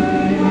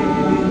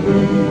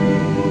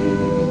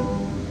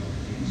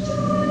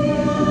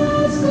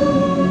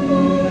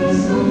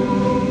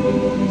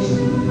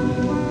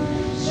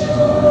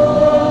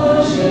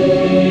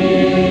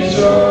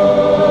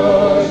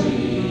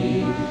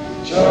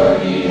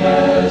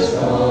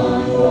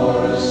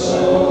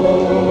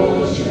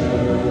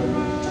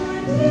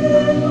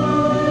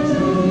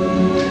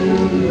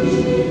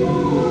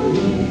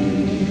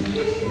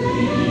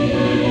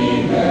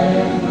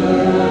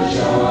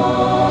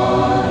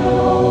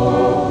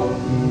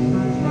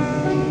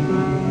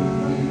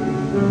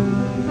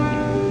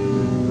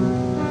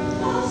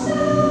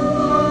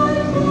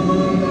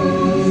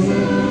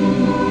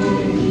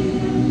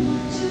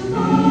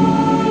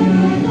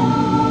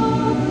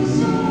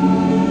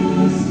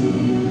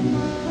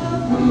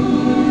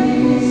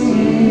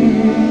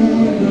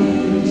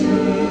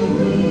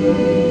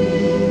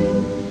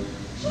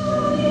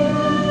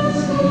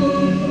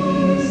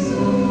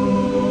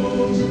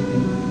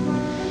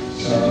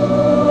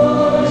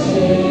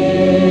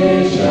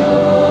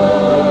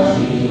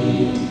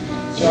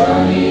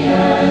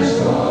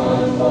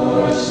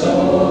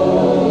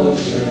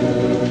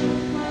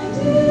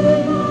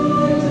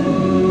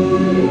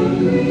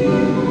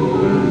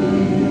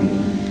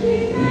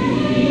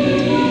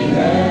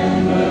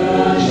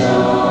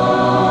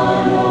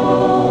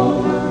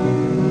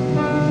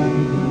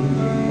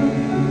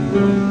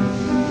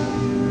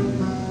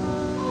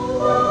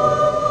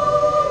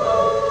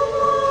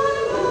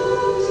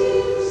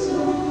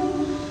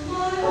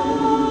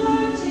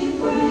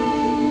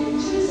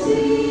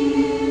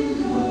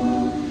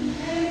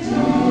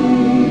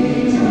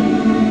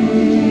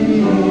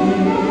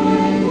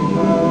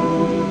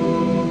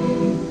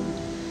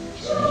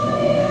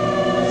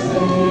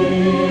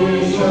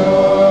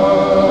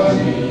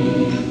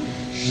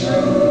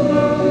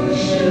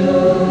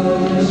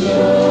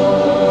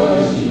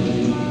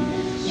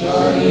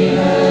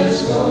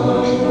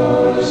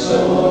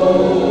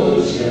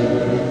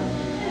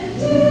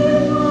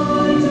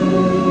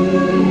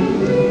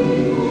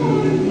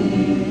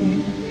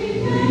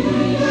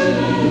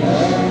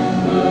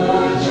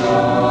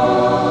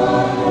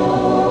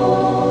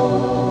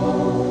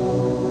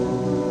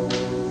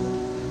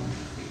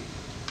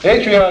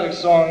Patriotic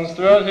songs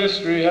throughout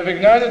history have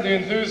ignited the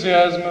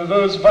enthusiasm of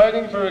those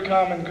fighting for a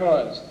common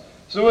cause.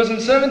 So it was in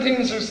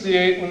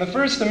 1768 when the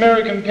first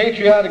American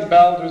patriotic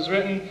ballad was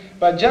written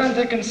by John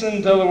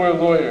Dickinson, Delaware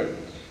lawyer.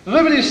 The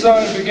Liberty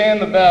Song began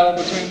the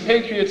battle between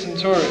patriots and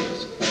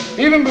Tories,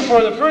 even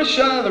before the first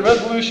shot of the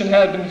Revolution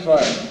had been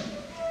fired.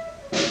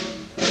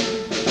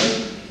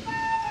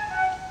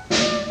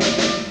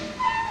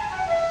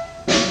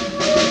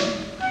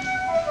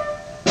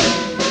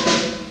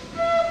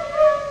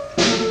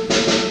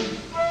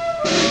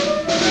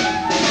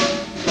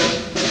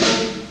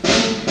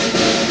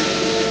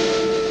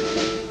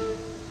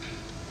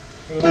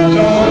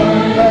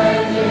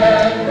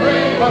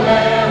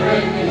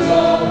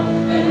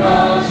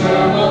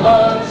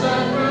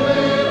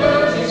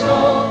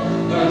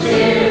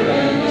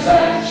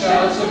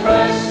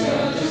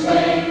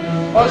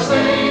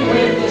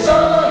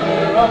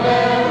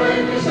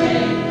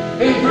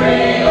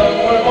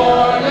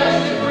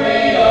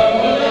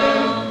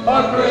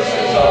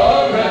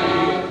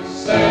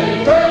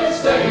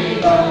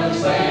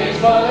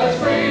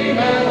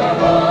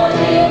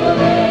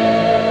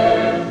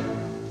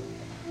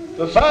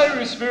 The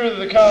fiery spirit of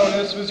the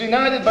colonists was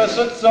united by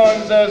such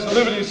songs as the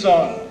Liberty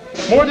Song,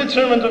 more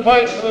determined to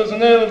fight for those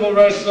inalienable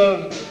rights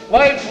of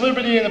life,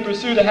 liberty, and the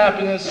pursuit of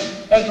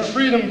happiness, and for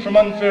freedom from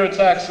unfair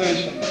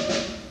taxation.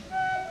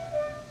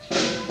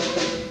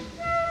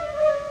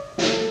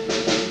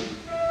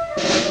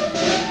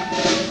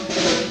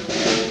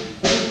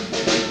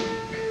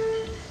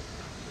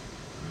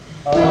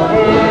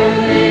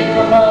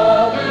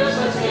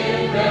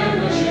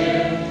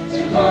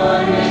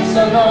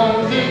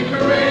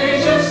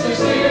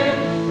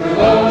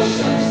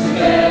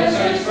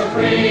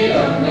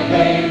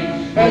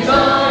 And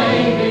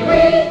dying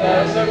bequeathed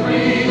as a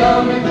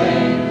freedom in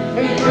pain.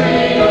 In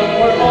freedom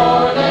we're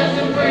born, and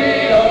in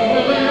freedom we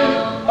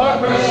live. Our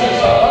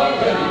precious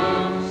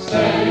already.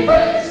 Steady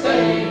bread,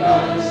 steady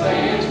not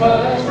slaves,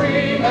 but as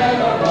free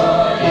men our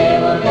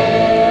body will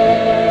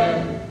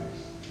bear.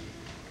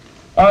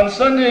 On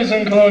Sundays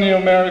in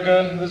colonial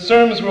America, the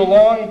sermons were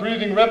long,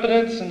 breathing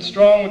repetance, and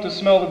strong with the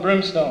smell of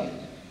brimstone.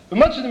 But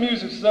much of the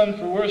music sung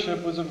for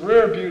worship was of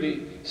rare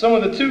beauty, some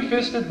with a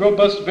two-fisted,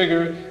 robust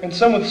vigor, and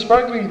some with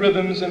sparkling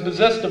rhythms and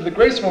possessed of the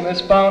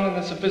gracefulness found in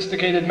the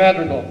sophisticated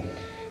madrigal.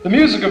 The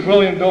music of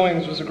William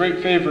Billings was a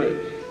great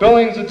favorite.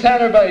 Billings, a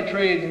tanner by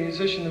trade and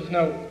musician of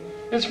note.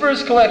 His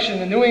first collection,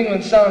 The New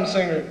England Sound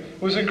Singer,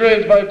 was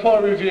engraved by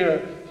Paul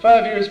Revere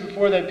 5 years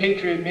before that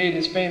patriot made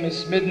his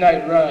famous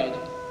Midnight Ride.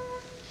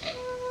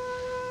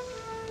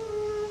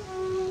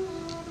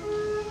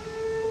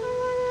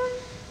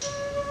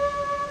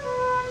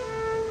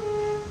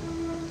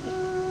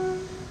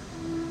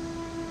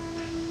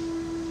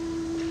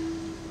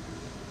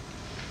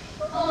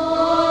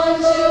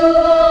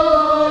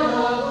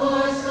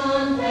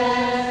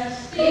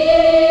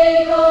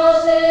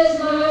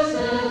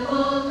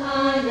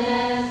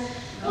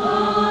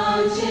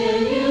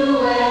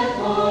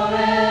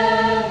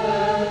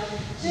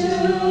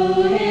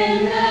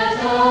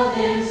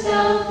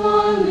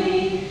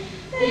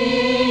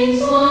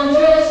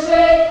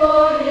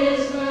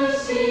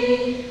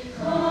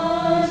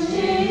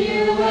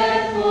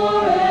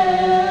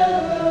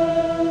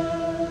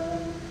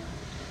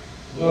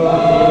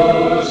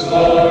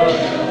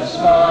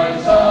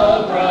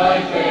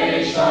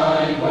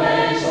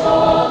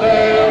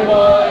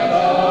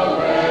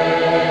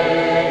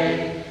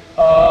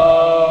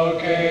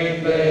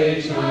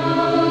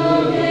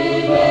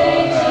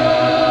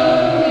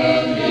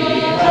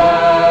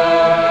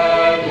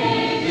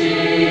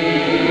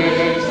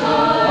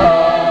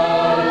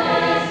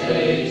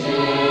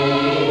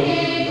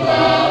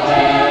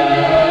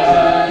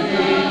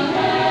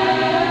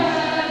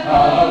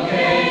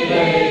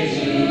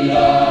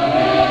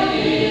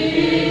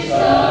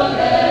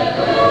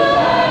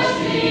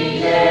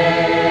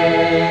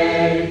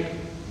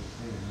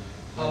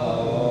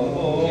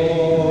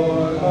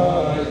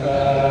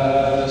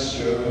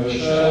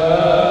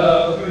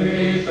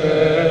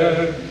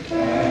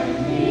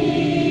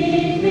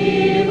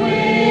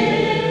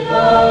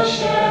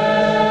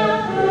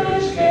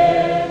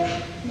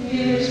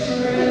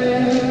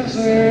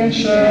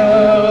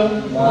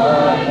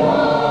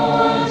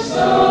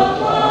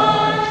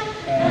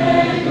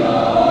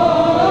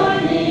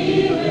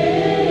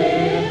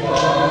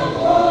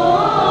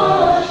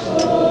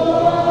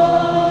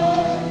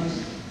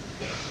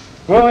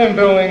 William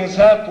Billings,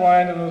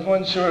 half-blind and with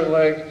one short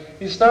leg,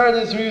 he started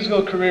his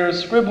musical career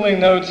scribbling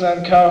notes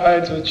on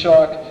cowhides with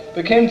chalk,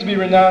 but came to be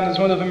renowned as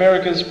one of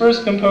America's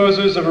first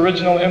composers of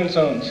original hymn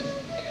tones.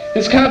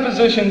 His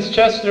compositions,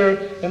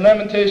 Chester and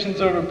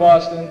Lamentations over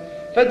Boston,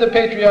 fed the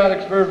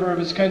patriotic fervor of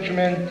his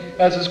countrymen,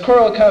 as his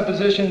choral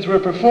compositions were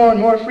performed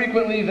more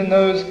frequently than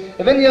those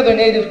of any other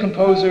native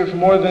composer for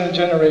more than a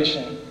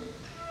generation.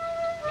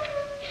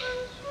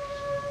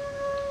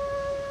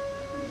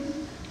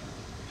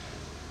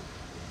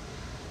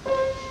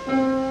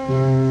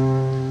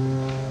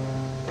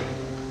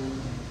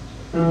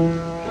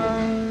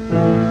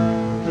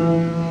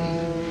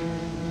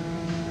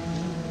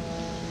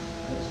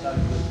 Let's start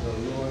with the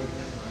Lord.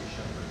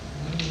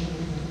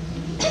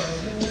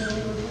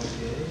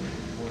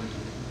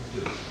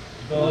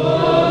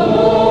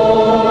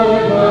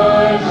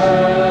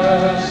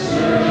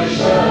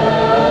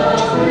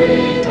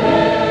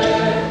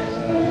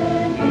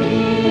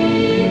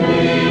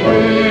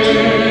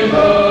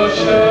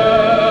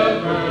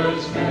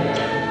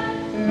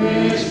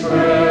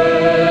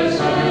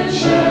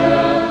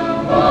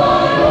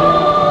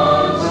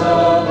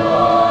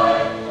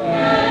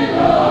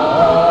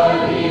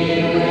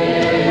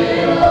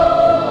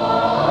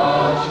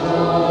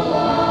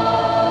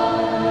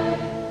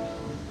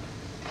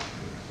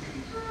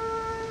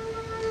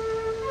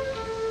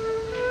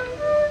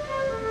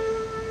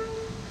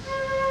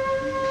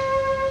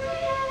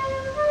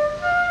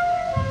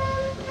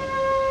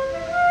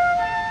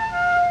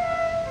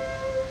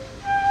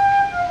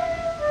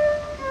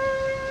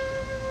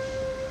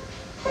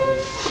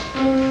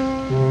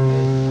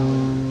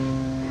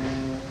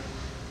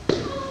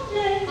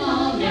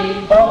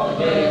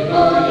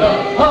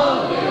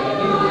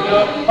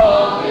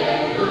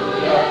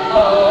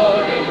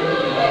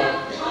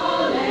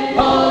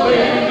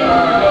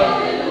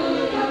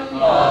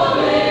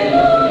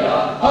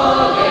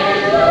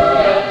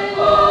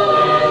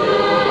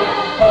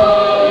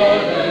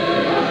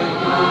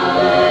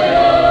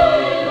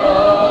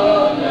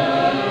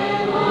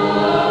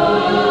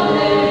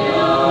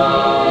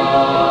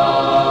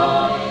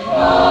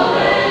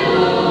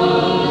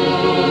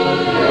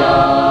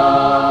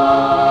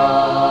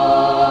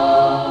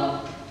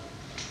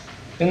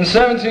 In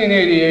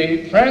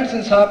 1788,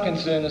 Francis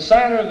Hopkinson, a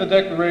signer of the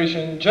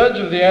Declaration, judge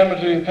of the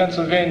Admiralty of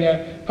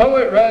Pennsylvania,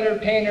 poet, writer,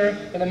 painter,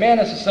 and a man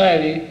of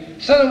society,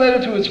 sent a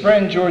letter to his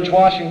friend George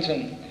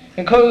Washington.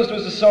 Enclosed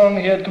was a song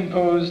he had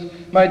composed,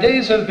 "My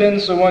days have been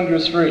so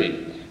wondrous free."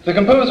 The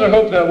composer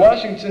hoped that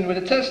Washington would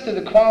attest to the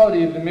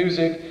quality of the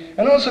music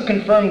and also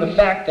confirm the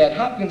fact that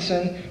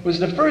Hopkinson was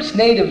the first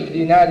native of the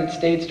United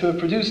States to have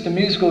produced a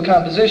musical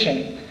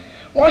composition.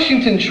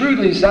 Washington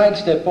shrewdly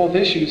sidestepped both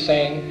issues,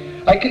 saying,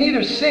 "I can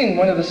either sing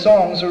one of the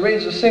songs or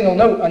raise a single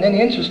note on any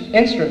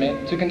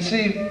instrument to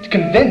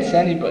convince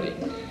anybody.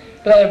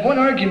 But I have one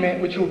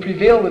argument which will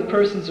prevail with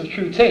persons of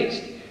true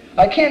taste.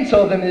 I can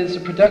tell them it is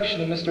a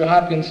production of Mr.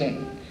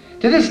 Hopkinson.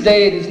 To this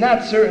day, it is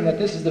not certain that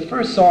this is the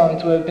first song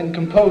to have been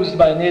composed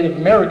by a Native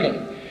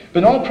American, but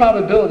in all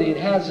probability it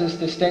has this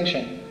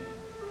distinction.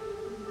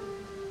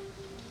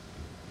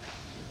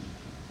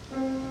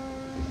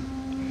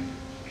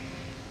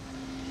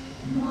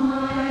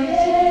 My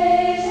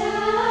days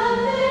have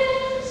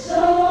been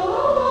so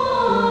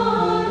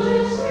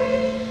wondrous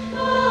free,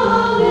 the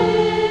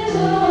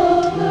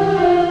little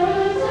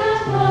birds that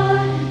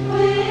fly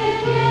with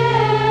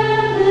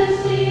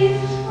careless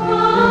ease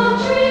from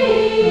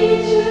tree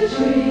to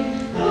tree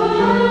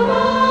were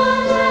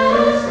all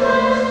as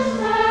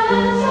blessed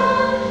as I,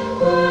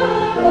 were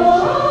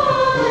all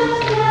as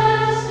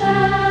blessed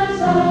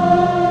as I.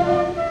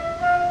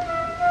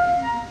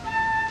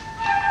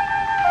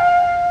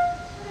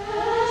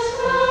 As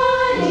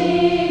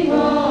mighty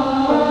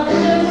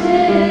waters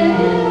in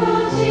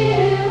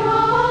frontier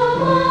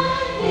of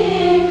light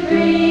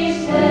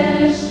increase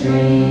their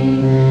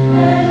stream,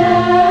 and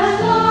as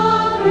the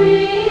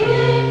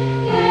breathing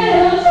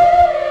gales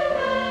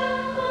in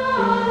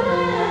our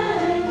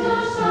land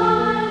are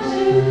signed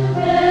to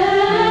them,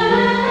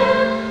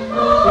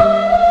 our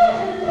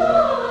land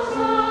are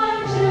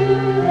signed to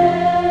them.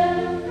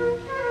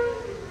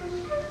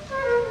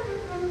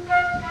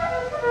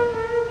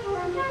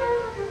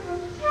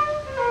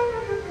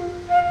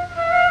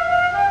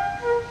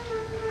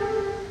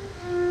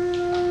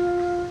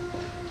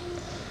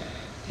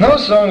 No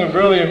song of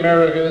early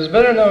America is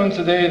better known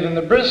today than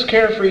the brisk,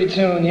 carefree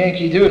tune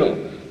Yankee Doodle.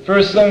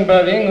 First sung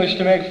by the English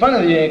to make fun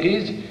of the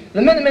Yankees,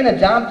 the Minutemen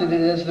adopted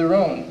it as their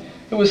own.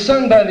 It was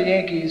sung by the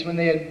Yankees when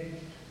they had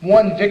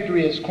won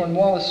victory as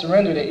Cornwallis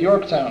surrendered at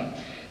Yorktown.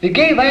 The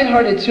gay,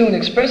 light-hearted tune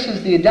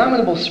expresses the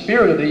indomitable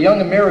spirit of the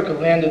young America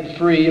landed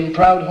free and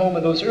proud home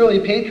of those early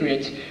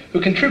patriots who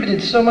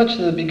contributed so much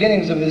to the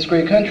beginnings of this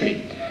great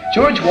country.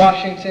 George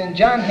Washington,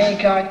 John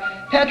Hancock,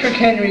 Patrick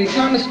Henry,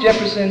 Thomas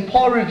Jefferson,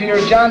 Paul Revere,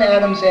 John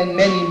Adams, and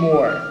many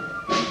more.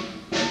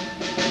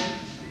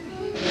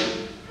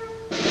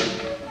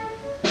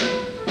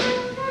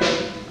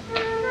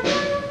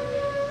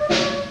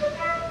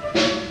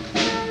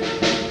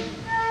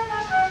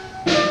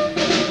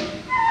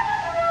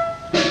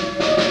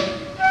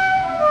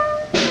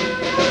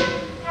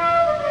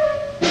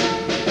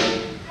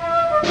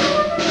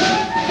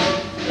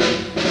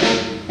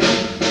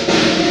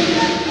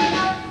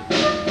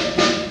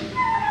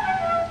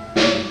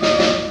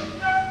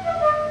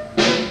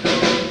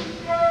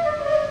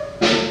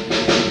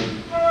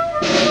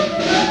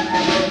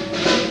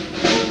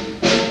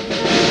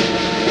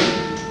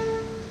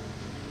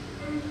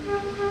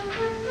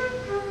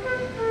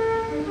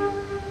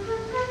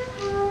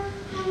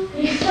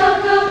 He stuck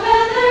a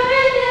feather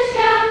in his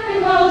cap and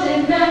called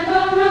it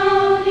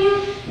macaroni.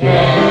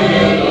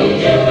 Can you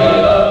give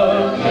it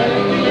up? Can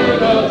you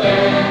go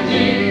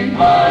dandy?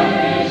 My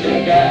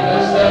music and the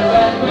step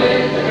and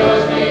with the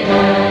girls be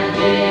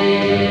handy.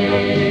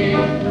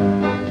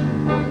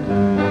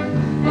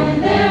 And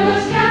there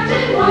was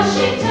Captain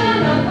Washington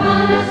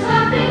upon a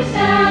slapping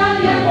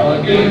stallion,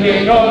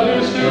 Giving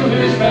orders to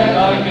his men, I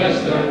guess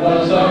there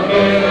was a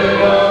million.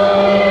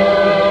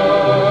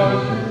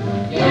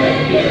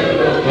 Yankee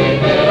Doodle,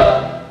 keep it up.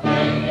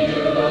 Yankee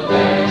Doodle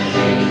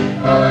dancing,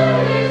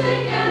 my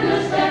music and the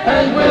step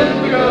And with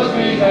the girls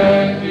be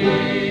happy.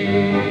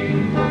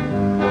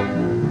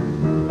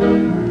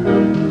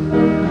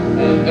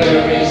 And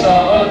there he saw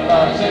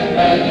 1,000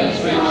 millions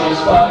which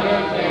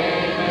inspired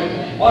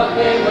David. What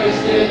they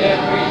wasted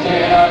every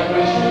day, I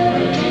wish you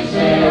could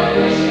say, I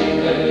wish you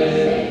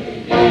did.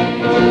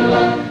 Yankee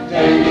Doodle,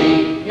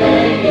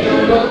 Yankee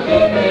Doodle,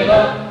 keep it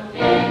up.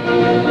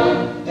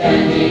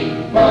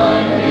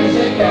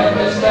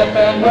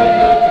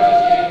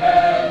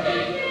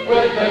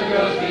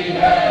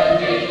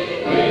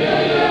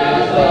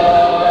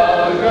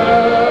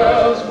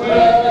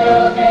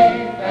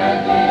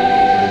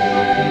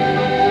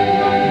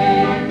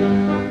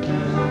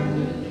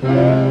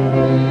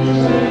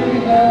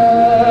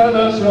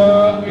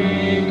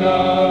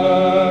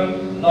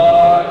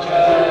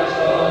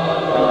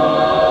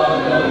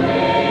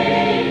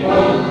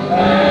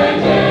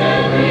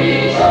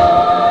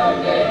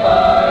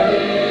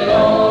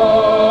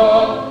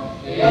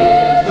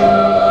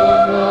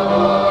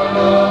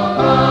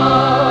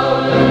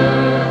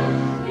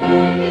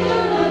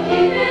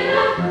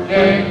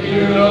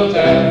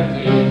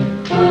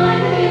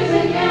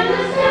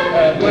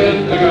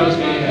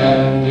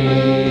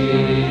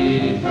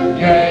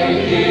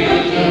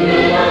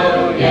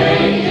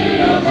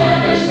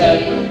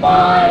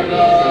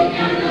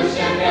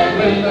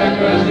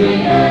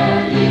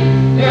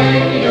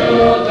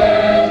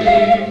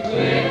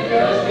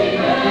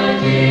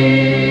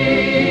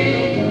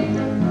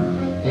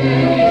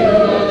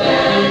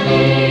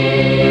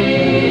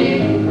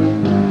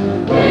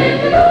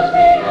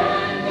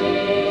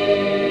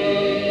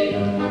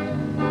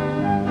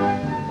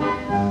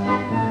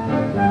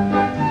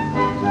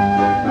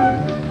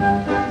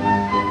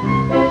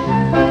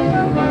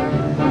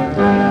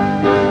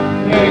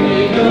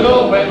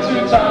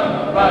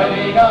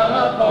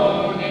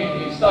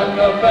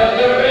 a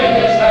feather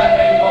in his